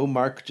 laps to go,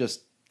 Marc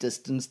just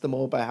distanced them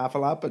all by half a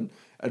lap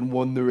and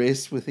won the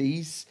race with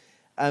ease.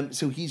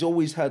 So he's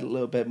always had a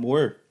little bit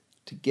more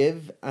to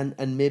give,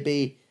 and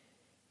maybe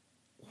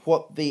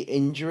what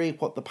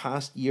the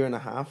past year and a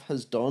half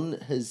has done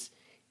has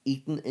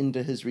eaten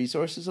into his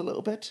resources a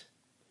little bit.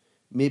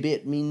 Maybe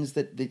it means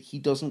that he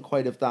doesn't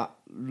quite have that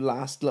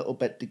last little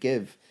bit to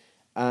give,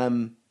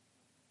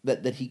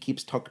 that he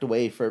keeps tucked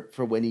away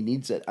for when he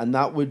needs it, and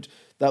that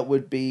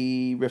would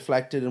be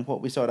reflected in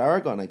what we saw at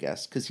Aragon, I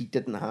guess, because he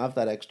didn't have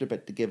that extra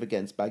bit to give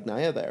against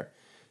Bagnaia there.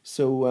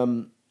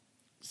 So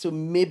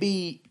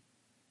maybe,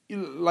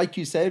 like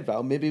you said,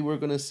 Val, maybe we're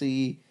going to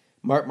see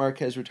Marc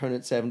Marquez return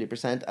at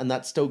 70%, and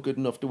that's still good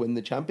enough to win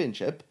the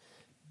championship,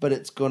 but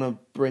it's going to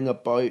bring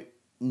about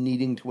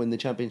needing to win the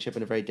championship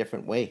in a very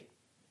different way.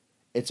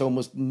 It's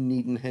almost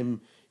needing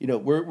him,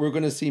 we're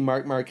going to see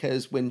Marc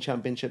Marquez win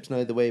championships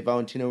now the way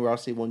Valentino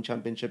Rossi won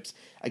championships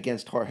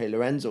against Jorge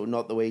Lorenzo,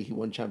 not the way he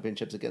won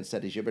championships against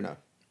Eddie Gibernau.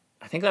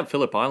 I think that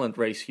Phillip Island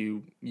race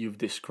you've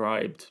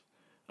described,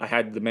 I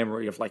had the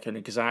memory of like an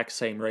exact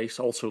same race,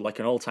 also like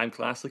an all-time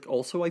classic,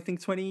 also I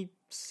think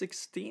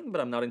 2016, but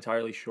I'm not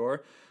entirely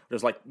sure. It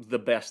was like the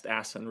best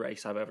Assen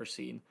race I've ever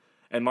seen.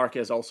 And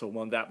Marquez also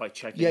won that by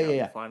checking out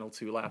the final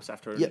 2 laps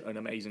after an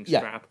amazing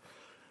scrap.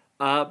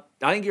 I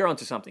think you're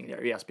onto something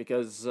there, yes,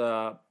 because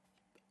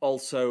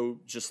also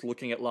just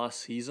looking at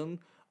last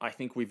season, I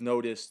think we've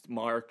noticed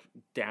Marc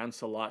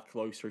dance a lot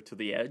closer to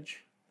the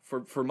edge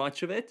for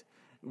much of it,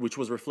 which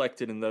was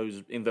reflected in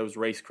those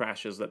race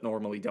crashes that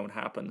normally don't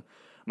happen.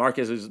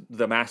 Marquez is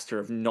the master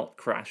of not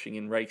crashing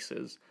in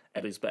races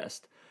at his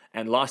best.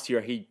 And last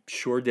year, he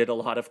sure did a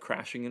lot of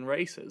crashing in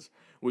races,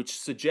 which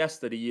suggests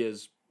that he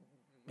is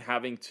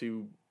having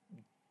to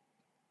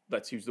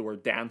let's use the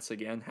word dance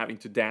again, having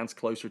to dance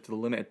closer to the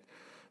limit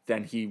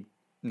than he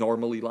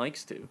normally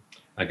likes to.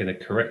 I'm going to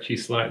correct you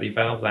slightly,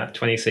 Val. That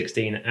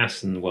 2016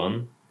 Assen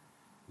one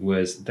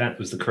was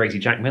the crazy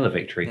Jack Miller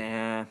victory.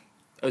 Yeah,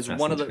 it was Assen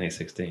one of the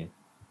 2016.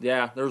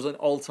 Yeah, there was an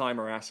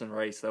all-timer Assen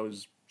race that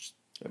was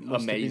It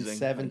must have amazing. been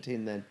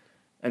 17 then.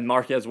 And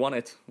Marquez won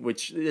it,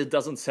 which it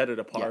doesn't set it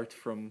apart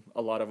from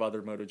a lot of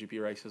other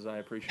MotoGP races I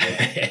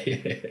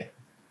appreciate.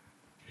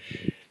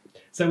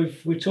 So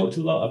we've talked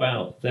a lot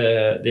about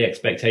the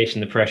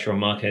expectation, the pressure on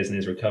Marquez and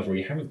his recovery.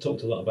 We haven't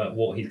talked a lot about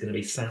what he's going to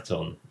be sat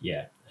on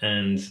yet.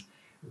 And,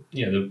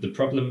 the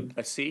problem...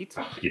 A seat?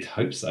 Oh, you'd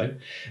hope so.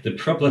 The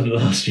problem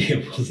last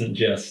year wasn't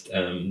just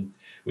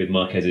with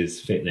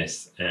Marquez's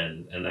fitness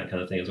and that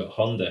kind of thing. As well,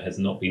 Honda has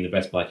not been the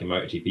best bike in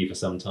MotoGP for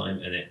some time,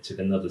 and it took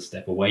another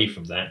step away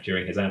from that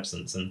during his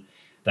absence, and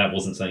that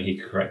wasn't something he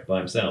could correct by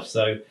himself.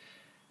 So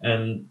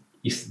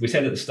we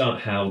said at the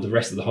start how the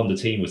rest of the Honda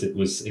team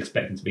was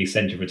expected to be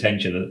centre of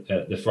attention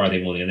at the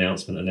Friday morning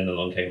announcement, and then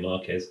along came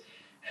Marquez.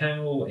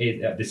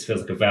 This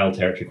feels like a Val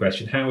territory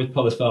question. How is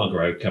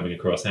Polispargaro coming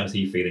across? How's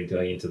he feeling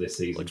going into this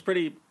season? Looks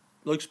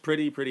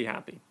pretty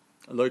happy.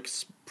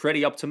 Looks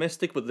pretty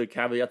optimistic, with the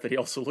caveat that he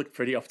also looked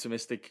pretty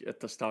optimistic at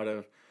the start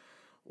of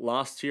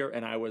last year,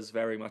 and I was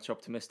very much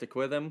optimistic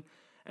with him,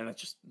 and it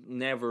just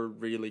never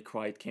really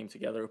quite came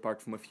together,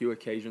 apart from a few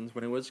occasions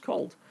when it was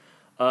cold.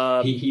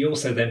 He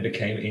also then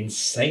became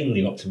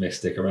insanely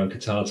optimistic around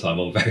Qatar time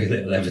on very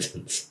little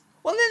evidence.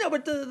 Well, no,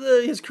 but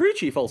his crew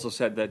chief also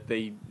said that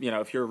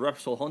if you're a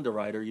Repsol Honda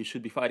rider, you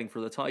should be fighting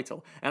for the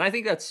title, and I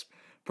think that's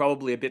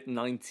probably a bit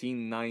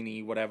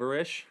 1990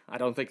 whatever-ish. I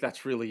don't think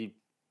that's really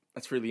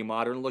a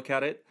modern look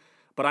at it.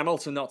 But I'm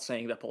also not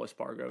saying that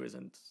Polispargaro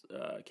isn't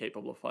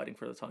capable of fighting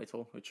for the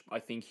title, which I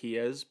think he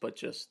is, but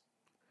just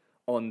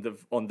on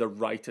the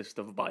rightest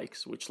of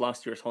bikes, which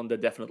last year's Honda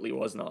definitely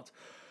was not.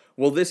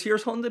 Will this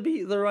year's Honda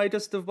be the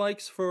rightest of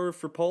bikes for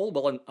Pol?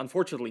 Well,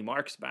 unfortunately,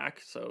 Marc's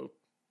back, so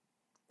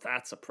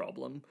that's a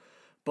problem.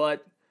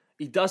 But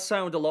he does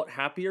sound a lot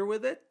happier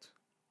with it,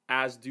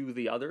 as do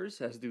the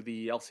others, as do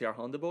the LCR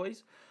Honda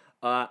boys.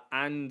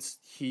 And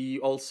he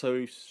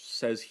also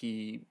says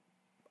he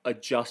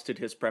adjusted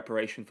his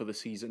preparation for the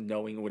season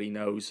knowing what he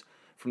knows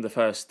from the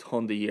first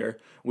Honda year,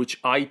 which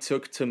I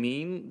took to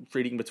mean,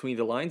 reading between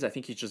the lines, I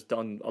think he's just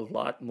done a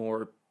lot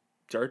more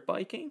dirt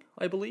biking,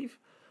 I believe.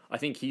 I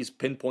think he's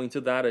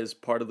pinpointed that as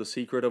part of the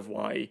secret of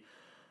why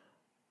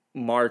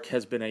Marc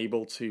has been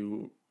able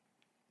to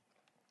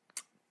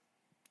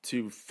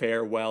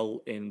fare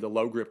well in the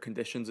low grip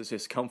conditions, is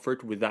his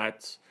comfort with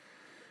that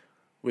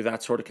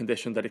sort of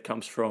condition, that it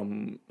comes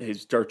from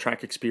his dirt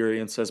track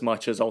experience as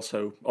much as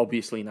also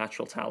obviously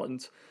natural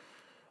talent.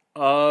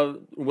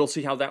 We'll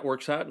see how that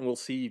works out, and we'll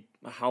see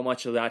how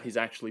much of that he's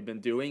actually been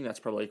doing. That's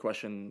probably a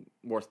question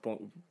worth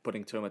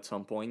putting to him at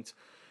some point.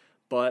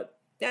 But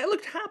yeah, I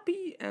looked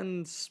happy,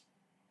 and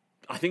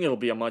I think it'll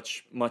be a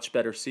much, much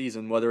better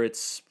season. Whether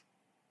it's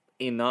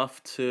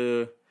enough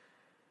to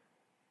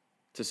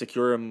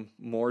secure him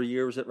more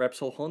years at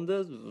Repsol Honda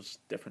is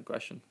a different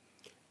question.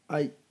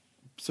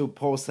 So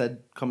Paul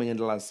said coming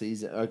into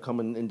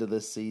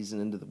this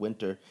season, into the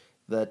winter,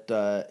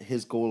 that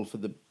his goal for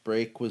the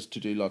break was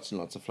to do lots and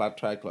lots of flat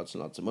track, lots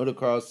and lots of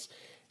motocross,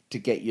 to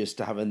get used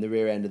to having the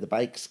rear end of the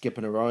bike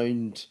skipping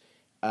around,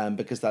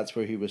 because that's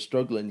where he was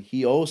struggling.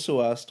 He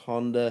also asked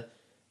Honda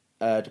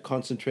to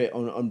concentrate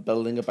on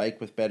building a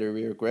bike with better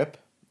rear grip,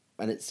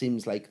 and it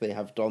seems like they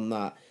have done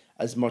that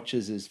as much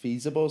as is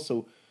feasible.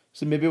 So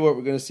maybe what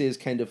we're going to see is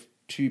kind of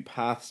two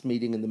paths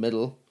meeting in the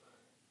middle,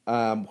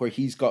 where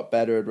he's got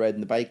better at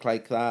riding the bike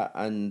like that,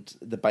 and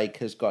the bike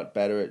has got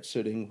better at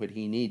suiting what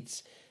he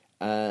needs.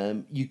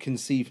 You can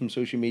see from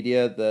social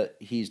media that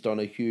he's done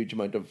a huge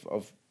amount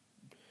of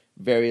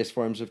various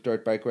forms of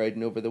dirt bike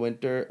riding over the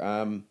winter.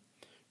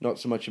 Not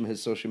so much from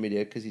his social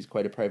media because he's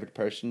quite a private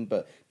person,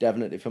 but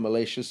definitely from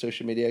Alicia's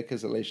social media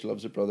because Alicia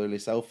loves a brotherly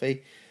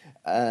selfie.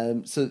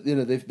 So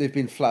they've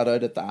been flat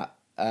out at that.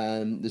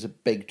 There's a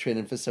big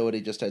training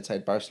facility just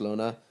outside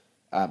Barcelona,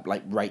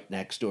 like right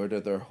next door to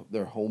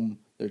their home,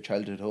 their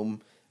childhood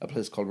home, a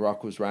place called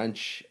Rocco's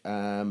Ranch,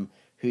 who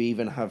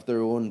even have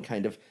their own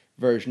kind of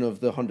version of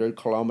the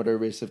 100-kilometer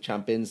race of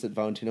champions that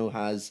Valentino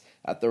has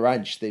at the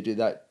ranch. They do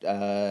that,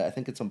 I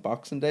think it's on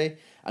Boxing Day,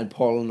 and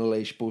Paul and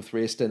Alicia both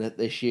raced in it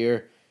this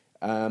year.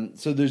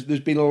 So there's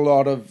been a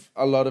lot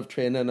of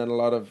training and a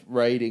lot of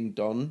riding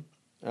done.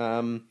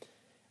 And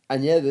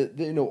yeah,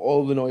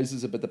 all the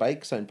noises about the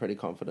bike sound pretty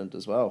confident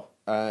as well.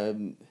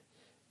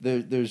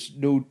 There's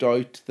no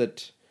doubt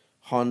that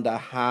Honda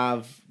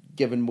have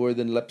given more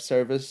than lip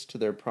service to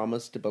their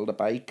promise to build a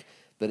bike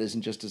that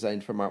isn't just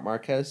designed for Marc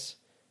Marquez.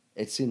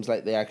 It seems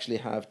like they actually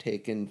have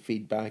taken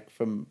feedback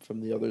from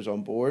the others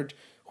on board,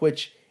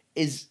 which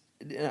is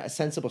a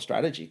sensible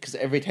strategy, because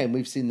every time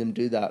we've seen them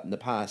do that in the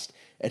past,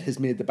 it has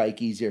made the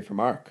bike easier for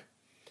Marc.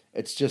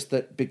 It's just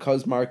that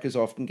because Marc is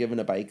often given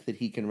a bike that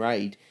he can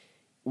ride,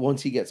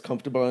 once he gets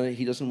comfortable on it,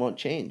 he doesn't want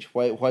change.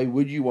 Why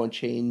would you want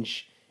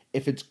change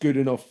if it's good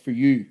enough for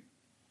you,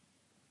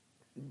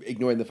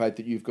 ignoring the fact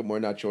that you've got more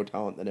natural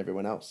talent than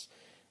everyone else?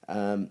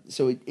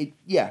 So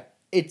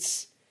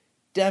it's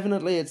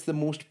definitely it's the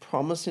most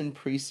promising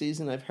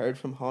preseason I've heard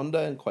from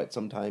Honda in quite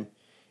some time.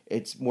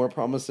 It's more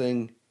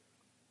promising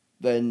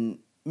than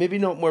maybe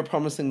not more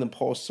promising than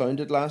Paul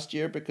sounded last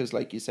year because,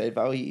 like you said,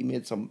 Val, he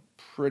made some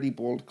pretty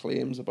bold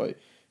claims about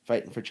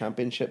fighting for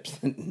championships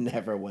that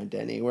never went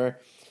anywhere.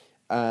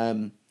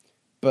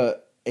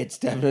 But it's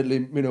definitely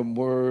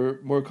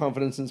more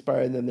confidence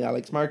inspiring than the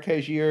Alex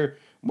Marquez year,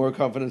 more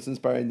confidence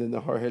inspiring than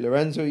the Jorge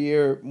Lorenzo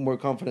year, more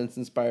confidence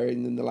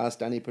inspiring than the last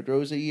Danny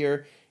Pedrosa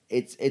year.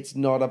 It's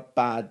not a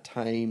bad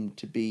time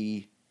to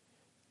be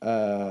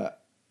a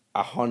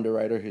Honda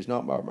rider who's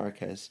not Marc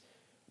Marquez,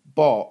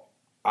 but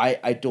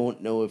I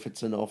don't know if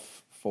it's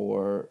enough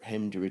for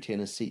him to retain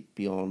a seat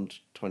beyond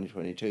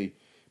 2022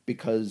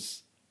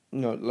 because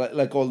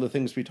like all the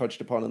things we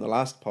touched upon in the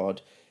last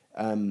pod,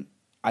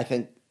 I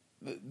think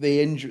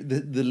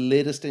the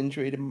latest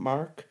injury to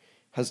Mark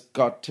has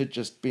got to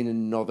just been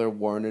another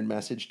warning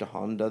message to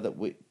Honda that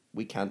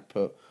we can't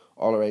put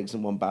all our eggs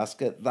in one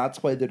basket.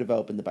 That's why they're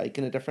developing the bike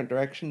in a different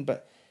direction,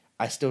 but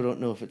I still don't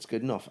know if it's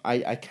good enough.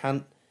 I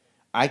can't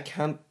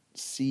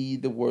see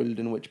the world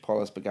in which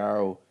Paul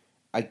Espargaro,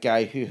 a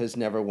guy who has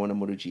never won a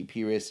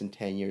MotoGP race in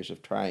 10 years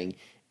of trying,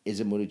 is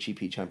a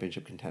MotoGP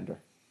championship contender.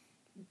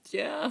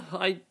 Yeah,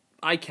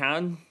 I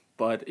can,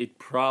 but it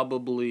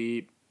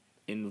probably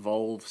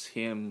involves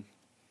him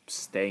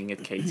staying at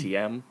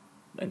KTM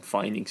and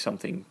finding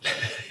something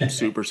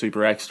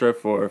super extra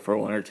for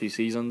 1 or 2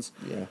 seasons.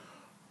 Yeah.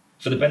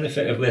 For the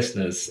benefit of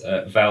listeners,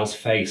 Val's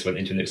face went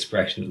into an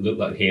expression that looked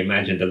like he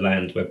imagined a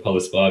land where Pol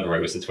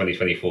Espargaro was the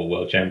 2024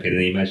 world champion,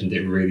 and he imagined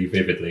it really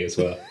vividly as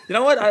well. You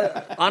know what?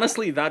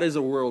 Honestly, that is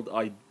a world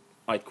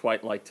I'd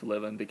quite like to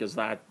live in because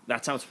that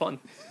sounds fun.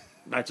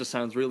 That just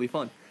sounds really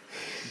fun.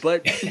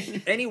 But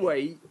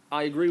anyway,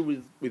 I agree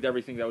with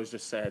everything that was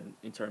just said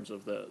in terms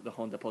of the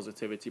Honda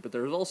positivity. But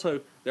there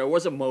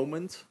was a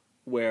moment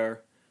where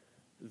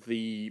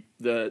the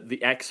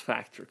X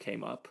factor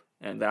came up,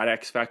 and that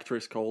X factor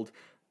is called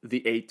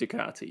the 8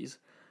 Ducatis,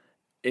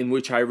 in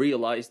which I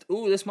realized,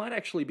 this might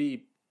actually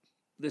be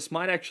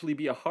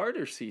a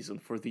harder season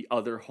for the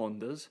other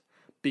Hondas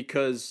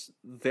because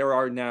there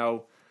are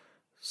now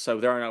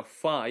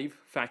 5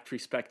 factory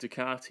spec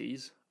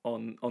Ducatis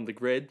on the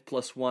grid,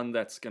 plus one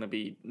that's going to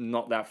be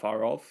not that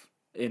far off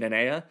in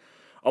Enea.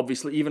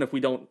 Obviously, even if we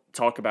don't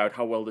talk about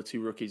how well the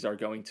 2 rookies are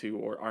going to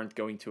or aren't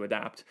going to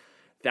adapt,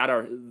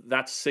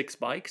 that's 6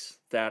 bikes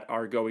that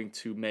are going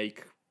to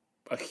make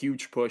a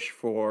huge push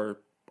for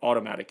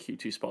automatic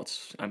Q2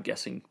 spots, I'm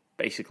guessing,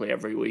 basically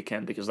every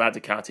weekend, because that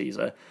Ducati is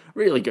a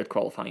really good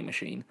qualifying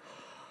machine.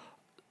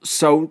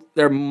 So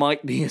there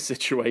might be a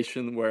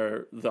situation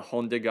where the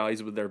Honda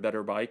guys with their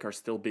better bike are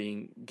still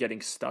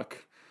getting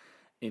stuck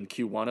in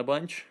Q1 a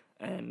bunch,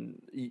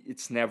 and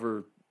it's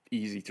never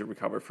easy to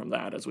recover from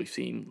that, as we've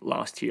seen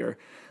last year.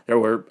 There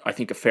were, I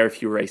think, a fair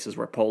few races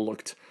where Paul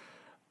looked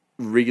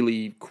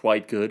really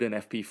quite good in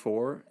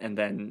FP4 and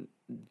then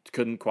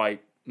couldn't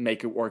quite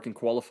make it work in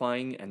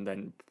qualifying and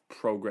then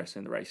progress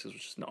in the races,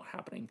 which is not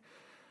happening.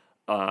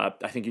 I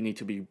think you need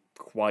to be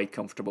quite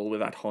comfortable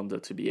with that Honda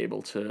to be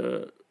able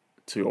to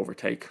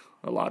overtake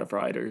a lot of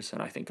riders,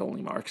 and I think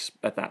only Marc's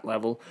at that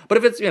level.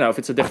 But if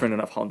it's a different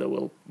enough Honda,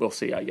 we'll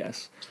see, I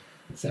guess.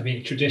 So, I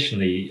mean,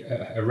 traditionally,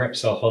 a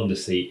Repsol Honda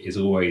seat is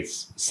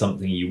always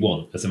something you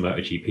want as a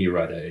MotoGP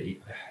rider.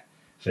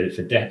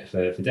 For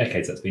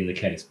decades, that's been the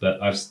case.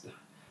 But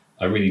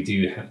I really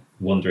do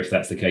wonder if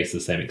that's the case to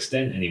the same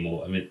extent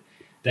anymore. I mean,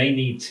 they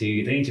need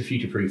to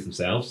future-proof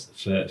themselves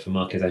for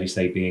Marquez, as you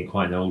say, being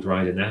quite an old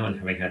rider now and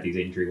having had these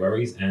injury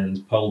worries.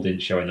 And Pole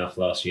didn't show enough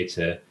last year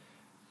to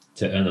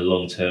earn a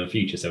long-term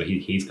future, so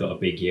he's got a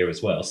big year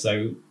as well.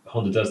 So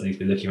Honda does need to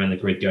be looking around the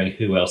grid, going,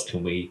 who else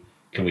can we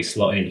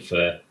slot in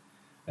for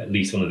at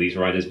least one of these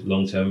riders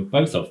long-term,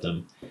 both of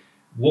them?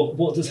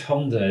 What does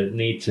Honda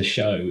need to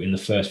show in the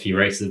first few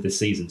races of this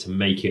season to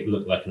make it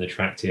look like an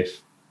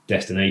attractive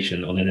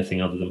destination on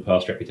anything other than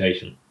past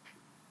reputation?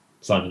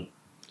 Simon?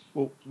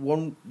 Well,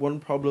 one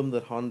problem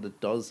that Honda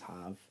does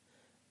have,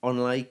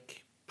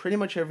 unlike pretty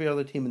much every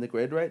other team in the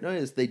grid right now,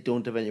 is they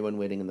don't have anyone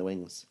waiting in the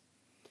wings.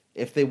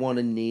 If they want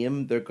a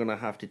name, they're going to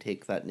have to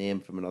take that name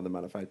from another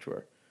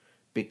manufacturer,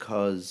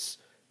 because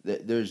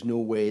there's no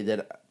way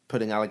that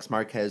putting Alex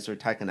Marquez or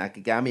Taka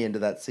Nakagami into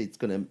that seat's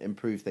going to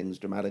improve things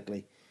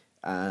dramatically,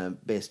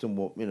 based on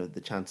what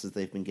the chances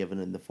they've been given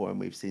in the form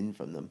we've seen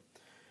from them.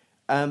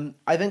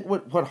 I think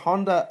what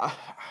Honda,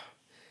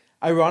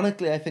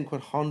 ironically, I think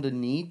what Honda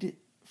need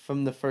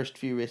from the first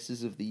few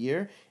races of the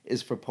year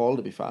is for Paul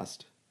to be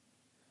fast.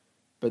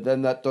 But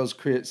then that does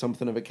create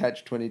something of a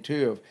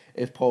catch-22 of,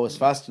 if Paul is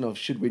fast enough,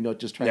 should we not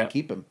just try and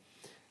keep him?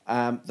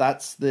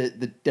 That's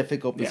the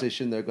difficult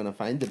position they're going to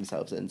find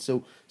themselves in.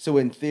 So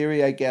in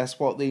theory, I guess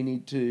what they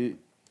need to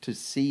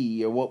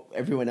see, or what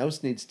everyone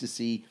else needs to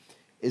see,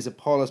 is a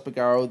Paul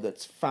Espargaro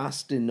that's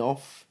fast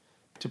enough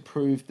to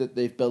prove that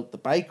they've built the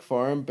bike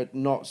for him, but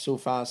not so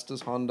fast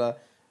as Honda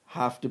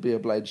have to be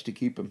obliged to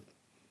keep him.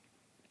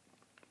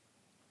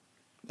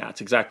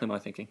 That's exactly my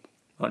thinking,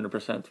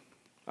 100%.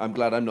 I'm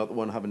glad I'm not the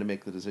one having to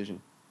make the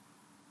decision.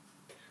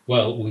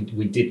 Well,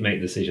 we did make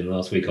the decision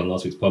last week on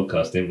last week's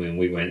podcast, didn't we? And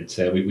we went,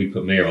 we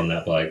put Mir on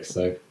that bike,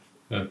 so...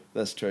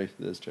 That's true.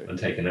 I'm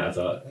taking that as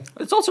our...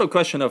 It's also a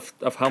question of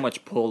how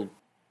much pull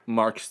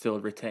Marc still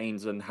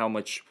retains and how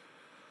much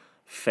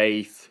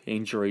faith,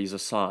 injuries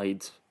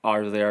aside,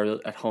 are there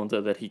at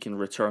Honda that he can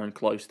return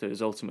close to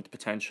his ultimate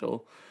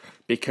potential.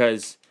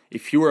 Because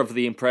if you're of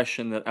the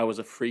impression that I was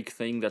a freak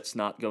thing that's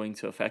not going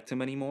to affect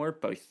him anymore,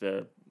 both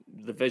the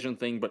vision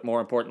thing, but more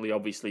importantly,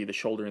 obviously, the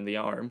shoulder and the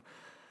arm,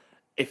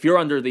 if you're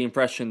under the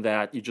impression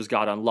that you just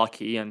got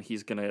unlucky and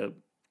he's going to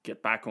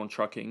get back on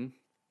trucking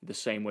the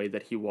same way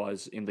that he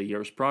was in the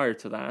years prior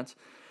to that,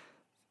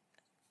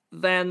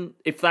 then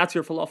if that's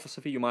your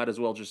philosophy, you might as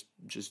well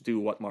just do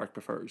what Marc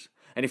prefers.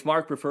 And if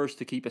Marc prefers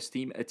to keep a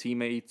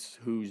teammate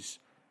who's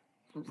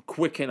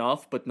quick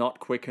enough, but not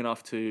quick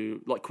enough to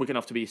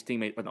be his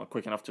teammate, but not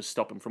quick enough to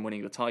stop him from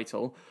winning the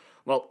title,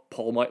 well,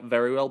 Paul might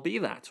very well be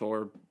that.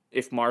 Or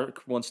if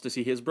Marc wants to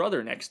see his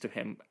brother next to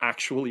him,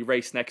 actually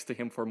race next to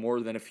him for more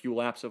than a few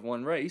laps of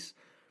one race,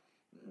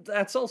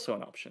 that's also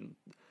an option.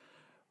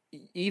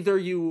 Either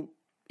you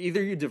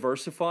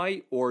diversify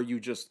or you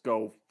just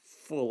go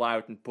full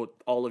out and put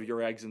all of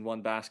your eggs in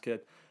one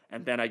basket,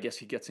 and then I guess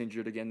he gets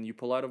injured again and you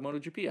pull out of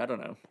MotoGP. I don't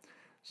know.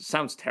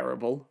 Sounds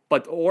terrible.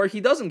 Or he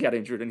doesn't get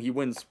injured and he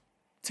wins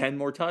 10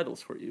 more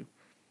titles for you.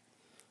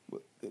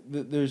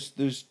 There's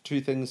two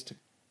things to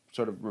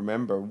sort of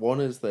remember. One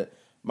is that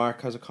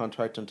Marc has a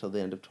contract until the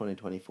end of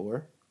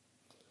 2024.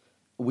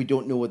 We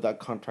don't know what that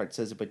contract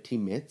says about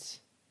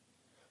teammates.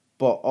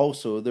 But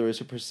also, there is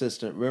a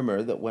persistent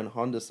rumour that when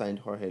Honda signed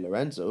Jorge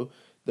Lorenzo,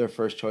 their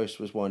first choice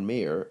was Juan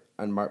Mir,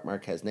 and Marc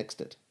Marquez nixed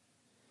it.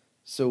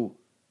 So,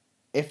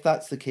 if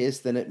that's the case,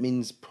 then it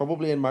means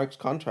probably in Marc's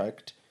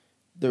contract,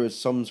 there is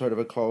some sort of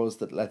a clause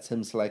that lets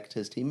him select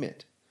his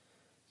teammate.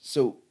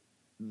 So,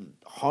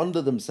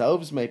 Honda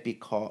themselves might be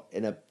caught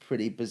in a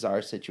pretty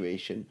bizarre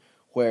situation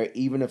where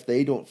even if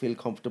they don't feel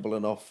comfortable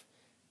enough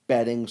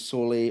betting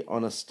solely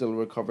on a still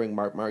recovering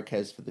Marc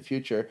Marquez for the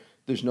future,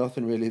 there's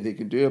nothing really they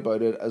can do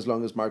about it as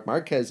long as Marc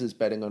Marquez is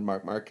betting on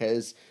Marc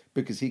Marquez,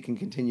 because he can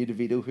continue to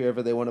veto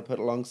whoever they want to put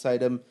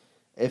alongside him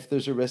if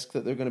there's a risk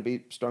that they're going to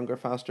be stronger,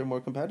 faster,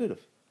 more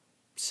competitive.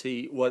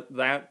 See, what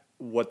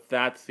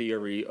that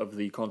theory of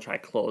the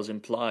contract clause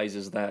implies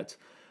is that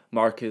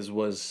Marquez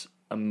was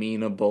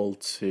amenable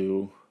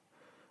to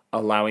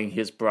allowing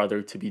his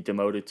brother to be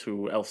demoted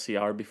to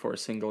LCR before a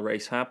single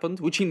race happened,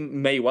 which he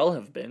may well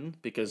have been,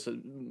 because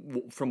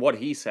from what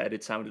he said,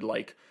 it sounded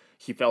like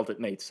he felt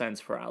it made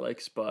sense for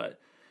Alex. But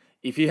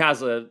if he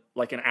has an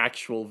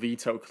actual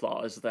veto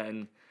clause,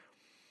 then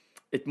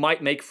it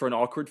might make for an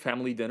awkward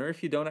family dinner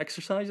if you don't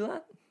exercise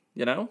that,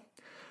 you know?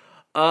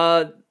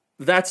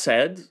 That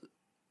said,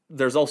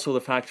 there's also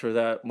the factor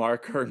that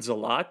Marc earns a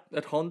lot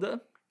at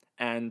Honda.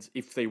 And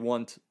if they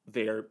want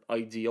their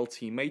ideal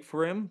teammate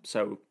for him,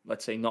 so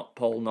let's say not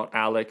Paul, not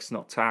Alex,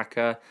 not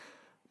Taka,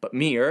 but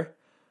Mir,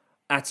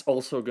 that's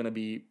also going to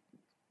be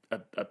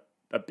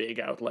a big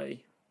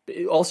outlay.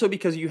 Also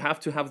because you have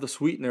to have the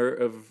sweetener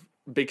of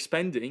big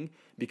spending,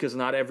 because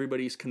not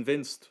everybody's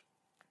convinced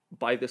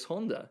by this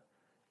Honda.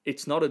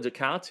 It's not a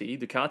Ducati.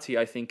 Ducati,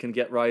 I think, can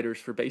get riders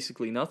for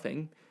basically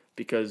nothing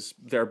because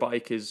their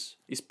bike is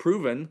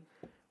proven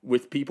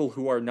with people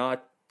who are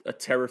not a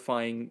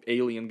terrifying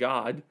alien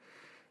god.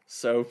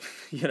 So,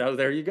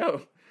 there you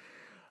go.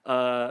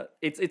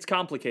 It's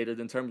complicated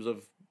in terms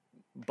of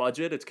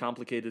budget. It's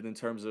complicated in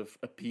terms of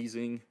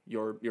appeasing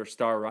your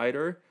star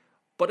rider,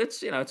 but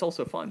it's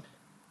also fun.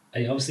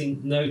 And obviously,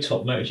 no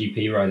top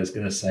MotoGP rider is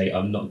going to say,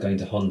 I'm not going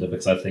to Honda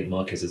because I think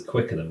Marquez is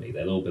quicker than me.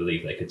 They'll all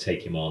believe they could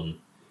take him on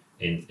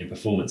in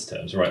performance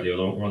terms, rightly or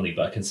wrongly.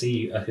 But I can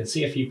see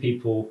a few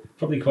people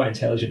probably quite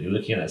intelligently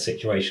looking at that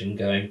situation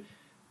going,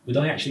 would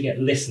I actually get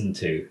listened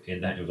to in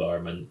that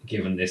environment,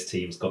 given this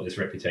team's got this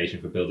reputation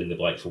for building the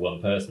bike for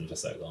one person for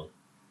so long?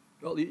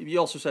 Well, you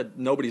also said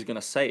nobody's going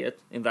to say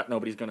it, in that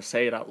nobody's going to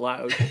say it out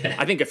loud.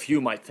 I think a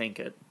few might think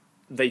it.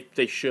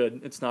 They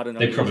should. It's not an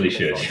They probably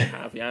should. To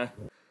have, yeah.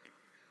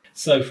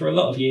 So for a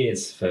lot of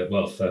years, for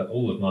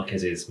all of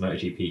Marquez's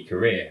MotoGP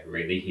career,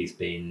 really, he's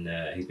been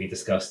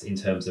discussed in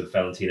terms of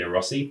Valentino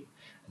Rossi.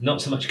 Not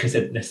so much because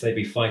they'd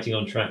necessarily be fighting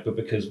on track, but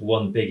because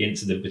one big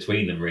incident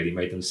between them really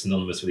made them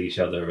synonymous with each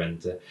other.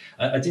 And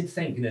I did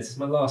think, this is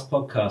my last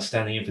podcast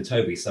standing in for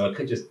Toby, so I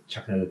could just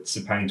chuck in a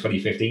Sepang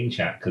 2015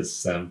 chat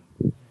because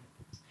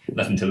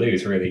nothing to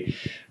lose, really.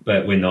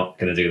 But we're not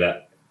going to do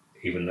that,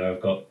 even though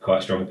I've got quite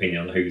a strong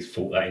opinion on whose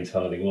fault that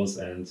entirely was.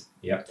 And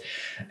yeah.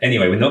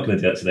 Anyway, we're not going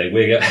to do that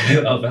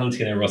today. Our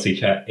Valentino Rossi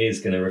chat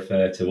is going to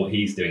refer to what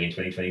he's doing in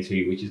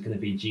 2022, which is going to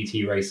be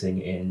GT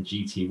racing in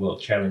GT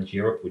World Challenge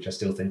Europe, which I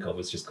still think of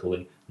as just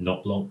calling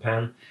not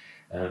Blancpain,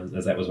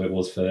 as that was what it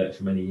was for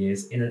many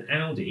years, in an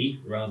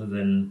Audi rather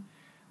than,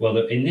 well,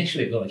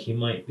 initially it looked like he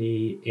might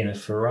be in a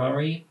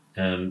Ferrari.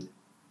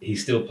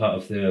 He's still part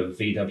of the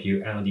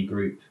VW Audi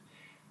group,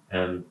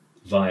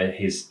 via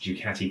his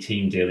Ducati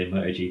team deal in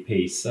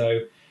MotoGP.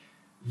 So,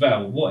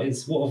 Val, what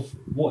is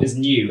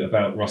new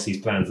about Rossi's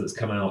plans that's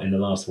come out in the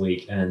last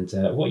week, and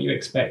what are you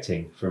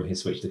expecting from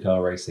his switch to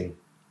car racing?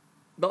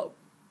 Well,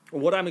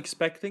 What I'm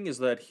expecting is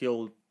that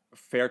he'll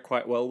fare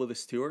quite well with the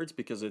stewards,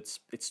 because it's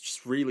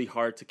just really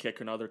hard to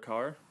kick another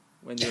car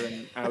when you're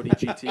an Audi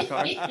GT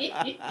car.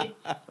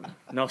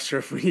 Not sure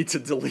if we need to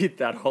delete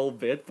that whole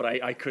bit, but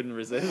I couldn't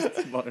resist.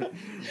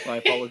 My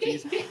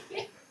apologies.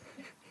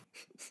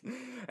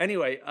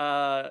 Anyway,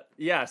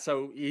 yeah,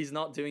 so he's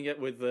not doing it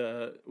with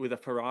a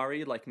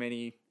Ferrari like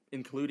many,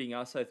 including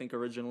us, I think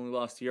originally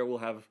last year will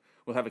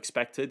have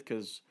expected,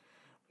 because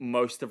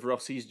most of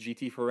Rossi's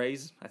GT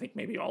forays, I think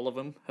maybe all of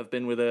them, have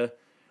been with a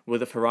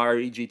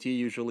Ferrari GT,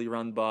 usually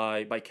run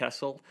by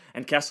Kessel.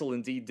 And Kessel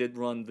indeed did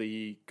run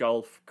the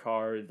Gulf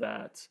car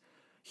that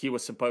he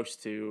was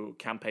supposed to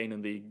campaign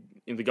in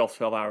the Gulf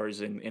 12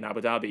 Hours in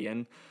Abu Dhabi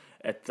in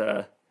at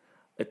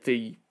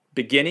the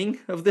beginning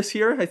of this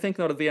year, I think,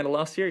 not at the end of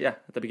last year. Yeah,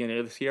 at the beginning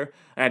of this year.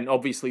 And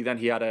obviously then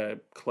he had a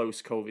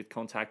close COVID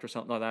contact or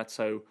something like that.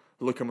 So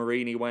Luca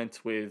Marini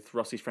went with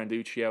Rossi's friend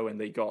Uccio, and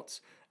they got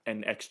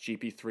an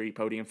ex-GP3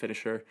 podium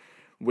finisher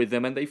with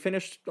them, and they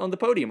finished on the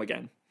podium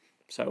again.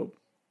 So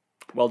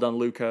well done,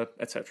 Luca,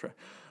 etc.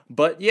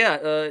 But yeah,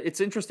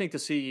 it's interesting to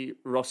see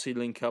Rossi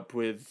link up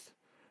with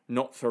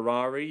not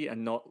Ferrari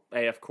and not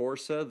AF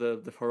Corsa,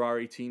 the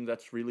Ferrari team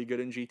that's really good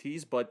in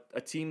GTs, but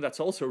a team that's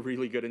also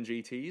really good in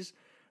GTs,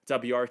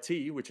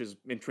 WRT, which is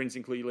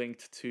intrinsically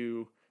linked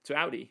to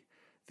Audi,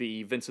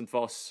 the Vincent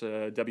Voss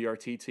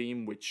WRT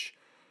team, which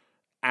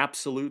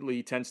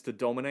absolutely tends to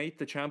dominate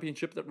the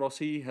championship that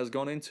Rossi has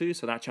gone into.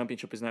 So that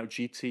championship is now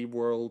GT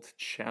World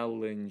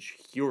Challenge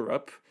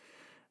Europe.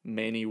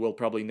 Many will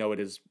probably know it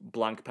as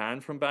Blanc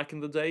Pan from back in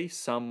the day.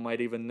 Some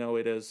might even know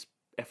it as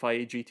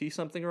FIA GT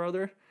something or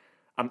other.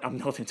 I'm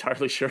not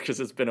entirely sure, because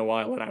it's been a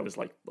while and I was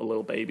like a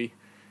little baby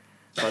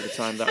by the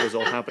time that was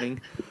all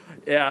happening.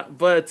 Yeah,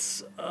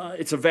 but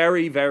it's a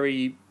very,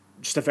 very,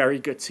 just a very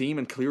good team,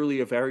 and clearly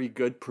a very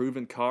good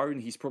proven car,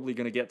 and he's probably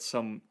going to get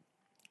some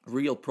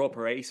real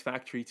proper Ace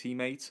Factory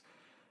teammates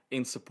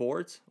in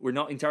support. We're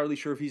not entirely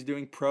sure if he's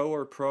doing Pro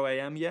or Pro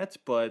AM yet,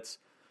 but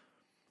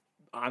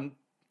I'm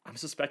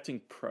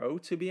suspecting Pro,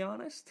 to be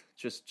honest.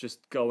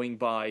 Just going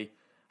by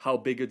how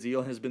big a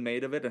deal has been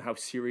made of it and how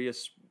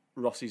serious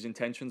Rossi's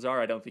intentions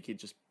are. I don't think he'd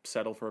just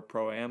settle for a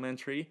Pro AM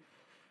entry,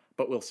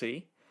 but we'll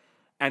see.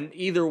 And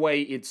either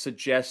way, it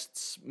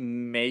suggests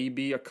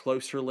maybe a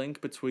closer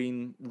link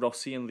between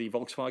Rossi and the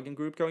Volkswagen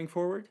group going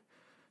forward.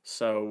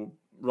 So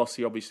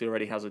Rossi obviously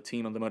already has a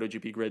team on the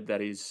MotoGP grid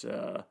that is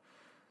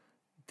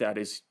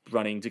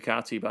running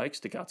Ducati bikes,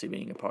 Ducati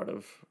being a part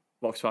of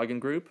Volkswagen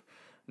Group.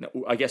 Now,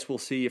 I guess we'll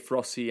see if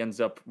Rossi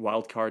ends up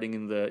wildcarding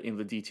in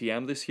the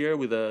DTM this year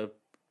with a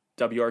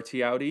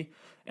WRT Audi,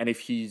 and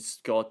if he's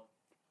got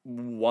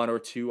one or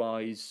two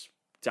eyes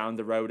down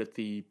the road at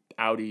the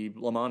Audi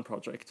Le Mans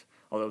project.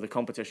 Although the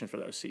competition for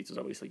those seats is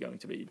obviously going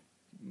to be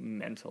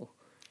mental.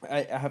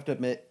 I have to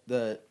admit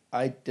that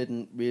I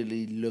didn't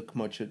really look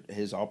much at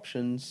his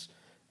options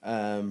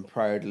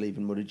prior to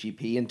leaving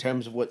MotoGP in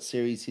terms of what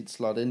series he'd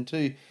slot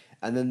into.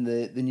 And then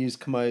the news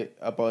come out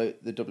about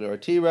the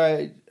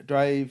WRT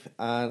drive,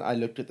 and I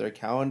looked at their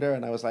calendar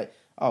and I was like,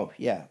 oh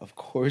yeah, of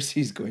course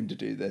he's going to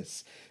do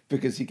this,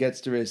 because he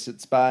gets to race at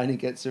Spa and he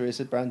gets to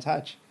race at Brands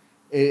Hatch.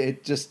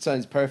 It just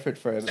sounds perfect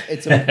for him.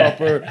 It's a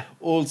proper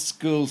old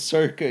school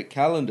circuit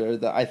calendar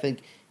that I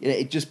think,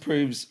 it just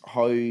proves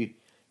how.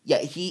 Yeah,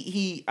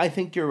 he. I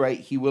think you're right.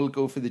 He will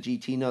go for the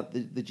GT, not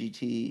the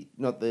GT,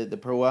 not the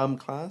Pro-Am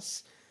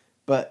class,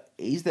 but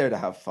he's there to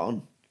have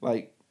fun.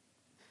 Like,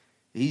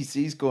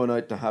 he's going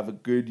out to have a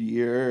good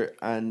year,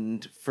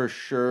 and for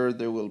sure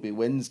there will be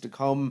wins to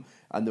come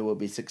and there will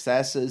be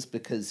successes,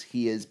 because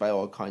he is by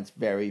all accounts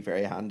very,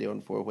 very handy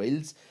on four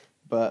wheels.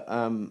 But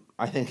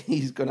I think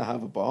he's going to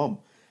have a bomb.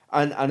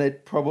 And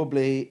it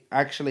probably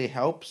actually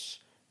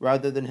helps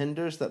rather than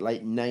hinders that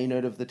like 9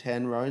 out of the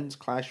 10 rounds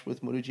clash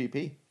with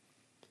MotoGP.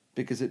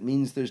 Because it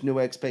means there's no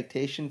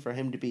expectation for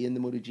him to be in the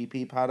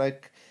MotoGP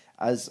paddock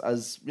as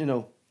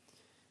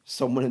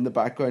someone in the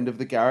background of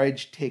the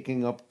garage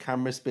taking up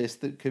camera space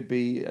that could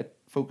be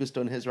focused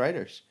on his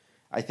riders.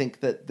 I think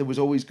that there was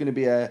always going to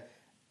be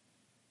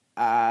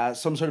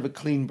some sort of a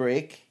clean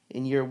break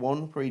in year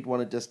one where he'd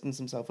want to distance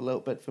himself a little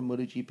bit from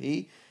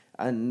MotoGP,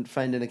 and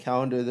finding a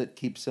calendar that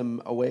keeps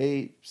him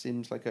away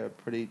seems like a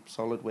pretty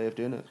solid way of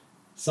doing it.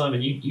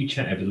 Simon, you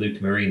chatted with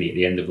Luca Marini at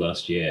the end of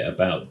last year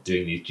about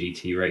doing these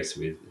GT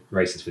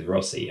races with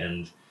Rossi,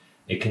 and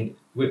it can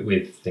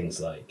with things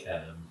like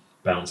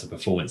balance of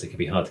performance, it can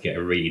be hard to get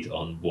a read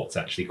on what's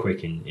actually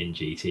quick in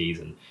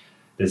GTs, and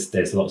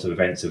there's lots of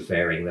events of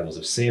varying levels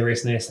of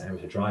seriousness,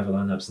 amateur driver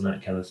lineups and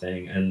that kind of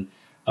thing, and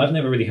I've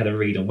never really had a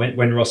read on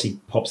when Rossi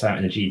pops out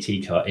in a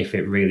GT car, if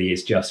it really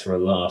is just for a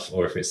laugh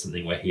or if it's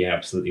something where he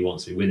absolutely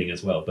wants to be winning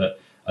as well. But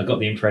I got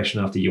the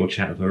impression after your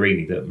chat with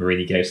Marini that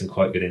Marini gave some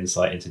quite good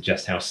insight into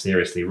just how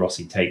seriously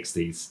Rossi takes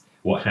these,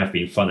 what have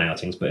been fun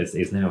outings, but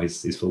is now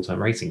his full-time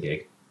racing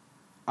gig.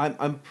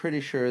 I'm pretty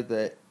sure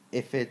that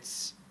if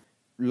it's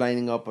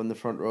lining up on the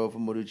front row of a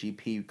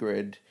MotoGP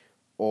grid,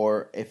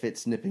 or if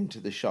it's nipping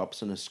to the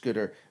shops on a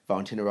scooter,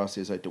 Valentino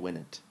Rossi is out to win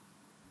it.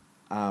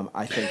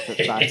 I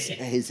think that's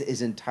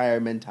his entire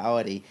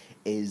mentality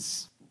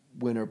is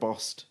win or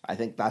bust. I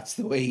think that's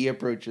the way he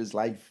approaches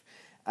life,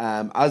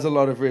 as a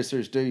lot of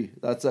racers do.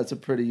 That's a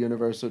pretty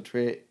universal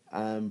trait.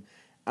 And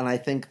I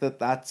think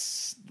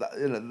that's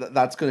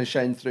going to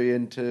shine through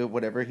into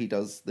whatever he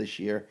does this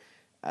year.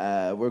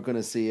 We're going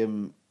to see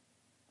him.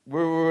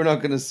 We're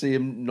not going to see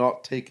him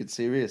not take it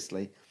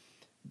seriously.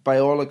 By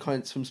all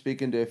accounts, from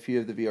speaking to a few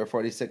of the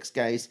VR46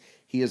 guys,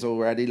 he is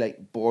already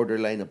like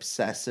borderline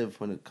obsessive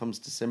when it comes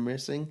to sim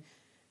racing.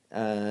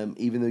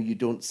 Even though you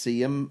don't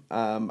see him,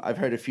 I've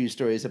heard a few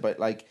stories about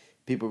like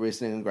people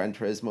racing in Gran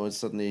Turismo and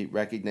suddenly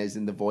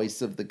recognizing the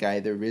voice of the guy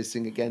they're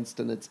racing against,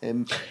 and it's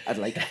him at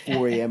like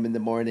 4 a.m. in the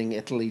morning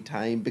Italy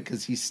time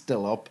because he's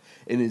still up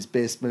in his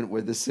basement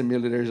where the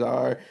simulators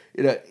are.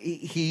 You know,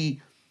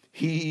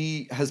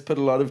 he has put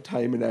a lot of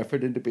time and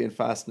effort into being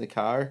fast in a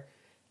car.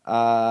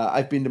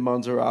 I've been to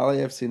Monza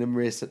Rally. I've seen him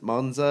race at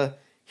Monza.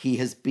 He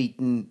has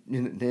beaten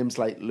names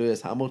like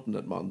Lewis Hamilton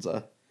at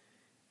Monza.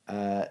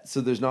 So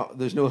there's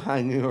no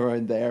hanging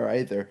around there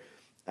either.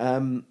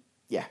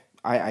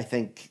 I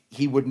think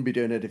he wouldn't be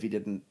doing it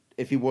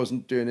if he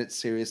wasn't doing it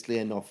seriously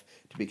enough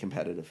to be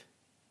competitive.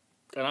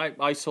 And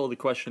I saw the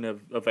question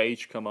of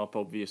age come up,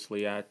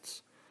 obviously,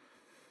 at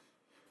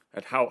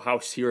how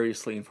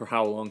seriously and for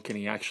how long can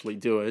he actually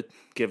do it,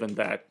 given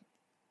that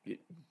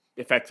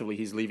effectively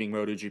he's leaving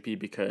MotoGP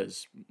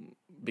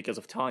because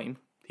of time.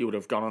 He would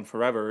have gone on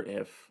forever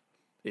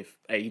if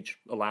age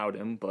allowed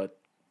him, but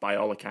by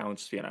all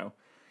accounts,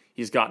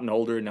 he's gotten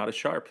older and not as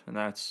sharp, and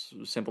that's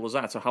as simple as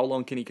that. So how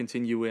long can he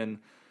continue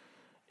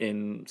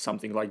in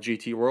something like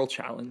GT World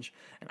Challenge?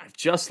 And I've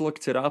just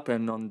looked it up,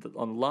 and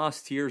on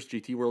last year's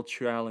GT World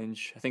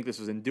Challenge, I think this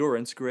was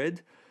Endurance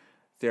Grid,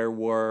 there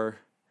were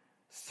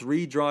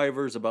 3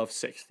 drivers above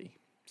 60.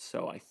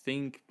 So I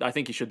think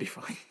he should be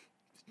fine.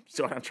 That's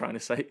what I'm trying to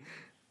say.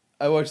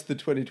 I watched the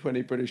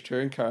 2020 British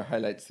Touring Car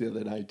highlights the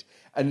other night,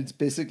 and it's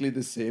basically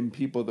the same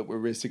people that were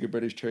racing in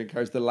British Touring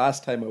Cars the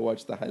last time I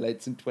watched the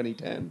highlights in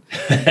 2010.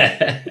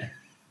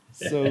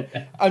 So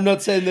I'm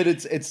not saying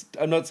that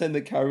I'm not saying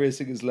that car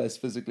racing is less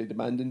physically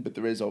demanding, but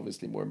there is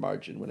obviously more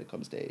margin when it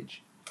comes to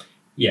age.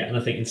 Yeah, and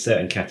I think in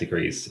certain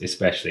categories,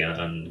 especially,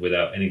 and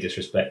without any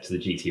disrespect to the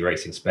GT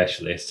racing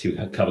specialists who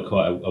cover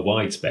quite a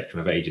wide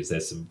spectrum of ages,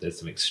 there's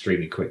some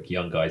extremely quick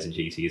young guys in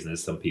GTs, and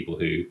there's some people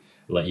who,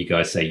 like you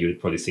guys say, you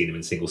would probably seen them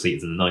in single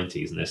seaters in the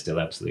 90s, and they're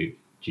still absolute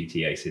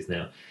GT aces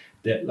now.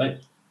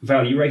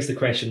 Val, you raised the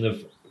question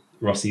of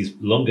Rossi's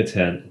longer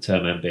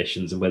term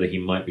ambitions and whether he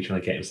might be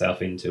trying to get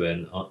himself into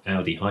an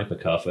Audi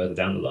hypercar further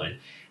down the line.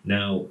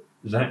 Now,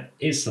 that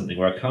is something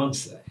where I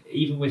can't,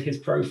 even with his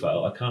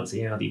profile, I can't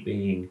see Audi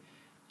being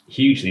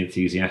hugely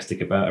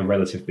enthusiastic about a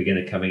relative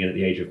beginner coming in at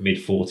the age of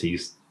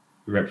mid-40s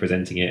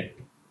representing it,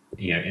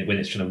 when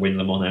it's trying to win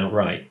Le Mans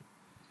outright.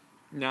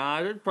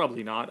 Nah,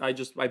 probably not. I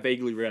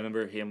vaguely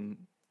remember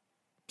him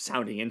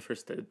sounding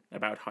interested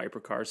about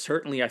hypercars.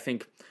 Certainly, I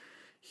think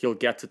he'll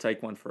get to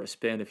take one for a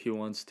spin if he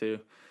wants to.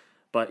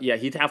 But yeah,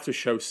 he'd have to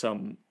show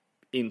some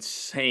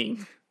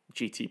insane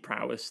GT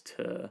prowess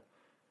to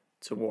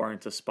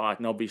warrant a spot.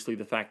 And obviously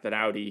the fact that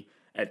Audi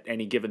at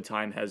any given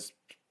time has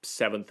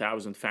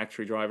 7,000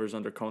 factory drivers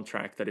under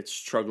contract, that it's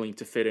struggling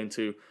to fit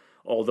into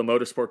all the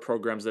motorsport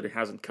programs that it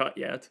hasn't cut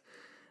yet.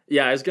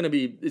 Yeah, it's gonna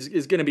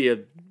be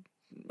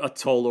a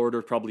tall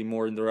order, probably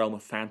more in the realm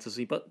of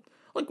fantasy. But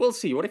we'll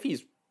see. What if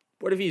he's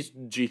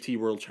GT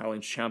World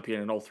Challenge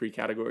champion in all 3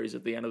 categories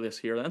at the end of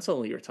this year? That's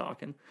all you're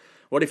talking.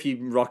 What if he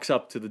rocks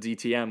up to the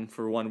DTM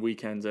for one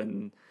weekend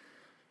and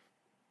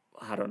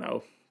I don't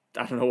know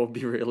what would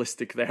be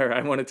realistic there.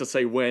 I wanted to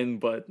say win,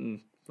 but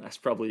that's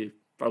probably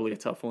a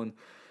tough one.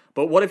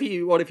 But what if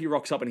he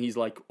rocks up and he's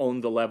like on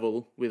the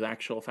level with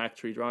actual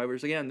factory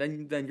drivers again?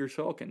 Then you're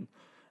talking.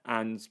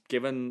 And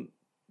given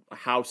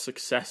how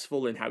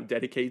successful and how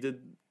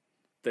dedicated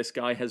this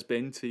guy has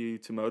been to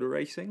motor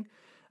racing,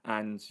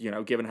 and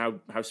given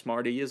how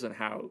smart he is and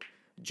how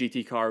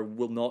GT car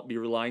will not be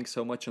relying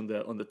so much on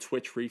the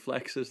twitch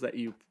reflexes that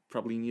you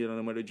probably need on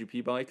a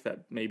MotoGP bike, that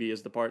maybe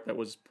is the part that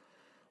was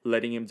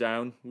letting him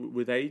down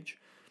with age.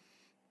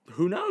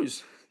 Who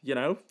knows?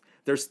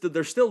 There's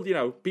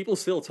still people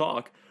still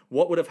talk.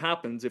 What would have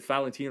happened if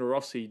Valentino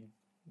Rossi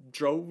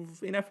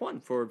drove in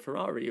F1 for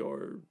Ferrari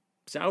or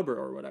Sauber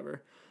or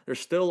whatever? There's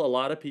still a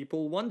lot of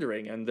people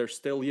wondering, and there's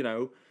still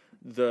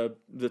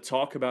the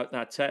talk about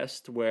that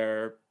test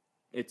where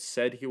it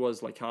said he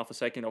was like half a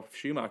second off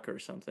Schumacher or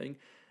something.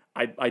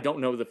 I don't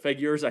know the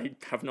figures. I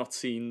have not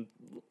seen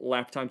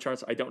lap time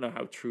charts. I don't know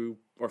how true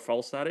or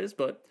false that is,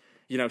 but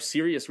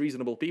serious,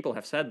 reasonable people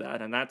have said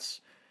that, and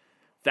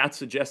that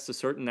suggests a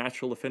certain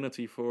natural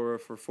affinity for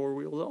 4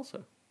 wheels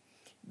also.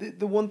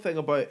 The one thing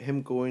about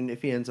him going,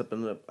 if he ends up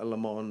in a Le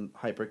Mans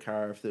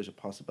hypercar, if there's a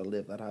possibility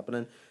of that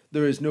happening,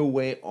 there is no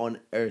way on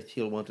earth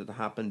he'll want it to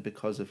happen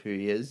because of who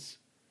he is.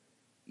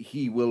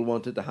 He will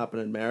want it to happen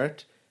in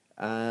merit.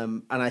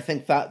 And I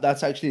think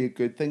that's actually a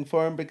good thing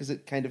for him, because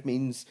it kind of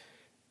means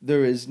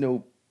there is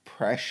no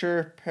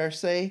pressure per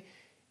se.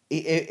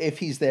 If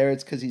he's there,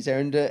 it's because he's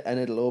earned it, and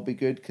it'll all be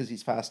good because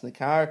he's fast in the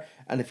car.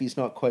 And if he's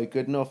not quite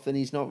good enough, then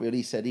he's not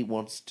really said he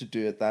wants to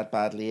do it that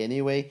badly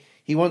anyway.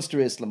 He wants to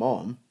race Le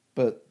Mans.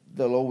 but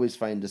they'll always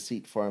find a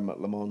seat for him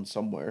at Le Mans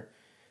somewhere,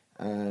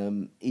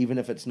 even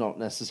if it's not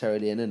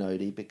necessarily in an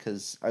Audi,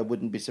 because I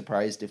wouldn't be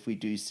surprised if we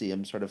do see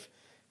him sort of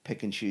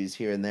pick and choose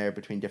here and there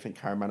between different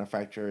car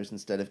manufacturers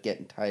instead of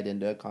getting tied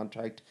into a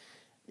contract.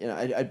 You know,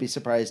 I'd be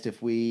surprised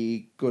if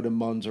we go to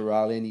Monza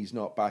Rally and he's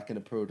not back in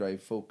a Pro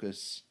Drive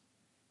Focus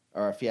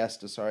or a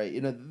Fiesta. Sorry,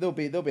 you know, there'll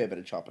be a bit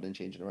of chopping and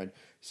changing around.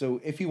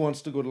 So if he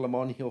wants to go to Le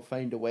Mans, he'll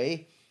find a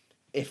way.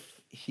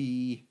 If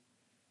he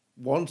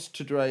wants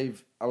to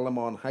drive a Le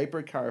Mans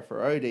hypercar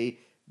for Audi,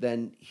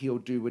 then he'll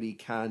do what he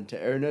can to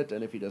earn it.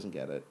 And if he doesn't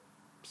get it,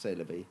 say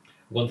la vie.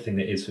 One thing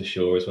that is for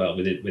sure as well,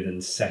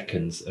 within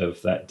seconds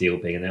of that deal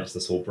being announced, I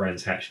saw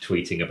Brands Hatch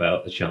tweeting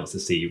about the chance to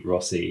see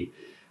Rossi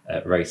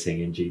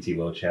racing in GT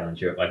World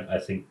Challenge Europe. I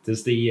think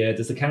does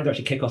the calendar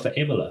actually kick off at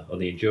Imola on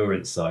the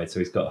endurance side? So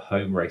he's got a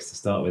home race to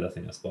start with. I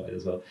think I spotted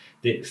as well.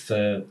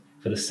 For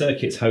the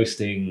circuits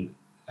hosting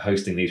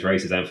these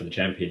races and for the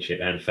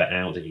championship and for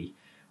Audi,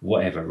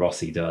 whatever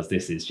Rossi does,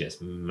 this is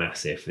just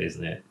massive,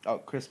 isn't it? Oh,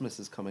 Christmas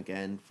has come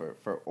again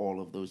for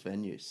all of those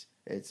venues.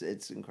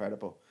 It's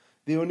incredible.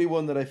 The only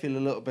one that I feel a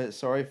little bit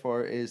sorry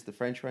for is the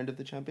French round of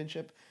the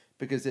championship,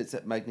 because it's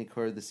at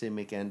Magny-Cours the same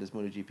weekend as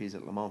MotoGP's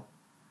at Le Mans.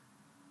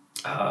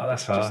 Oh,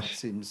 that's harsh. Just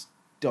seems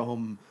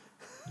dumb.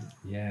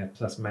 Yeah,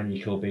 plus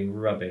Magny-Cours being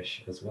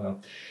rubbish as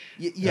well.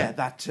 Yeah,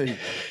 that too.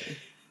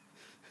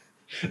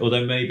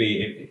 Although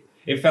maybe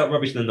it felt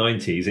rubbish in the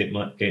 90s, it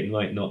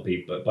might not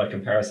be, but by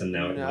comparison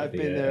now, No, I've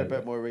been there a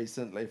bit more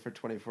recently for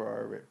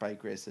 24-hour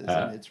bike races,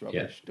 and it's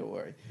rubbish. Yeah. Don't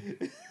worry.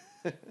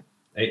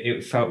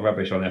 It felt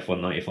rubbish on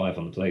F1 95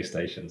 on the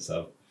PlayStation,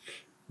 so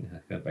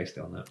yeah, based it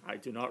on that. I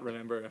do not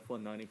remember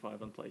F1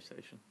 95 on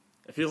PlayStation.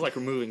 It feels like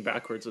we're moving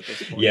backwards at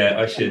this point. Yeah,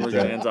 I should. We're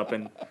going to end up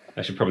in.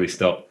 I should probably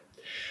stop.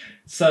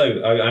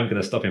 So I'm going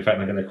to stop. In fact,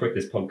 I'm going to quit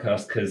this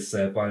podcast because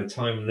by the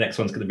time the next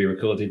one's going to be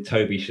recorded,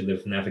 Toby should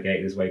have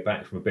navigated his way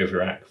back from a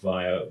bivouac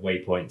via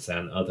waypoints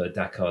and other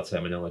Dakar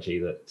terminology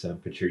that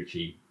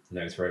Petrucci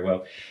knows very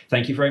well.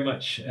 Thank you very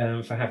much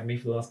for having me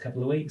for the last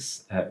couple of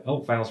weeks.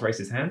 Val's raised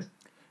his hand.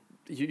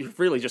 You've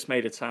really just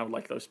made it sound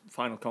like those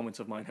final comments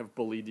of mine have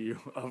bullied you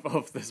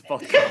of this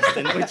podcast.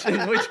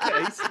 in which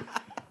case,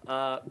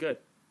 good.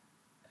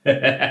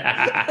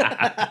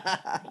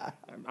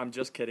 I'm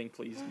just kidding.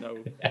 Please,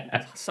 no.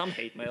 Some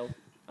hate mail.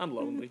 I'm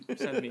lonely.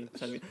 Send me.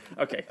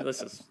 Okay,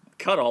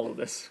 cut all of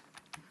this.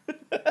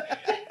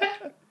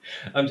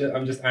 I'm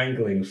just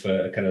angling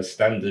for a kind of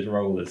standard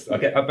role. I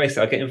get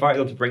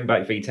invited on to bring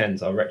back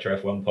V10s, our Retro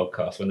F1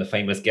 podcast. When the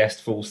famous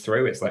guest falls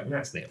through, it's like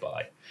Matt's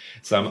nearby,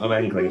 so I'm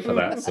angling for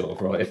that sort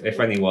of role. If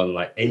anyone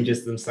like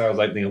injures themselves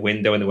opening a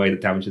window in a way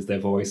that damages their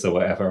voice or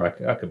whatever,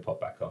 I can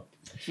pop back on.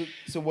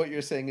 So what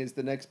you're saying is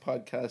the next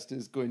podcast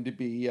is going to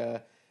be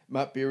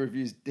Matt Beer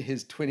reviews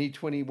his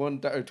 2021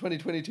 or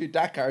 2022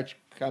 Dakar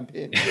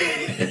campaign.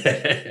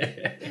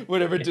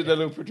 Whenever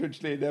Danilo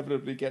Petrucci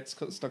inevitably gets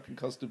stuck in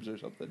customs or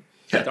something.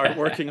 Start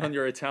working on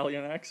your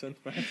Italian accent,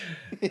 man.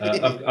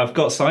 I've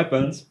got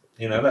sideburns.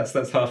 You know,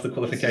 that's half the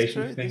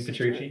qualification for being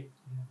Petrucci.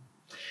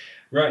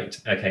 Right.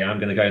 Okay, I'm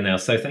going to go now.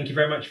 So thank you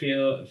very much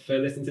for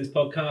listening to this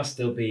podcast.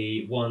 There'll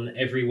be one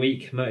every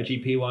week,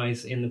 MotoGP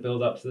wise, in the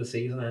build up to the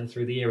season and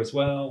through the year as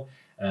well.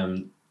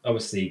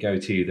 Obviously, go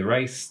to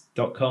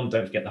therace.com.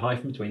 Don't forget the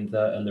hyphen between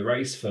the and the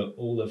race for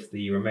all of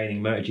the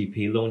remaining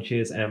MotoGP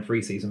launches and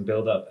pre-season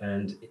build-up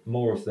and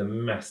more of the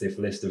massive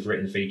list of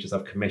written features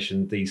I've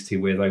commissioned these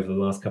two with over the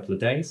last couple of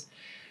days.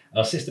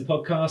 Our sister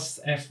podcasts,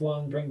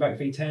 F1, Bring Back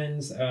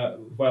V10s,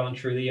 well and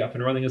truly up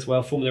and running as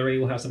well. Formula E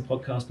will have some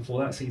podcasts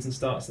before that season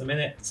starts in a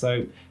minute.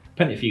 So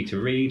plenty for you to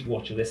read,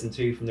 watch and listen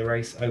to from the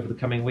race over the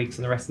coming weeks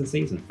and the rest of the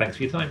season. Thanks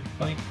for your time.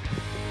 Bye.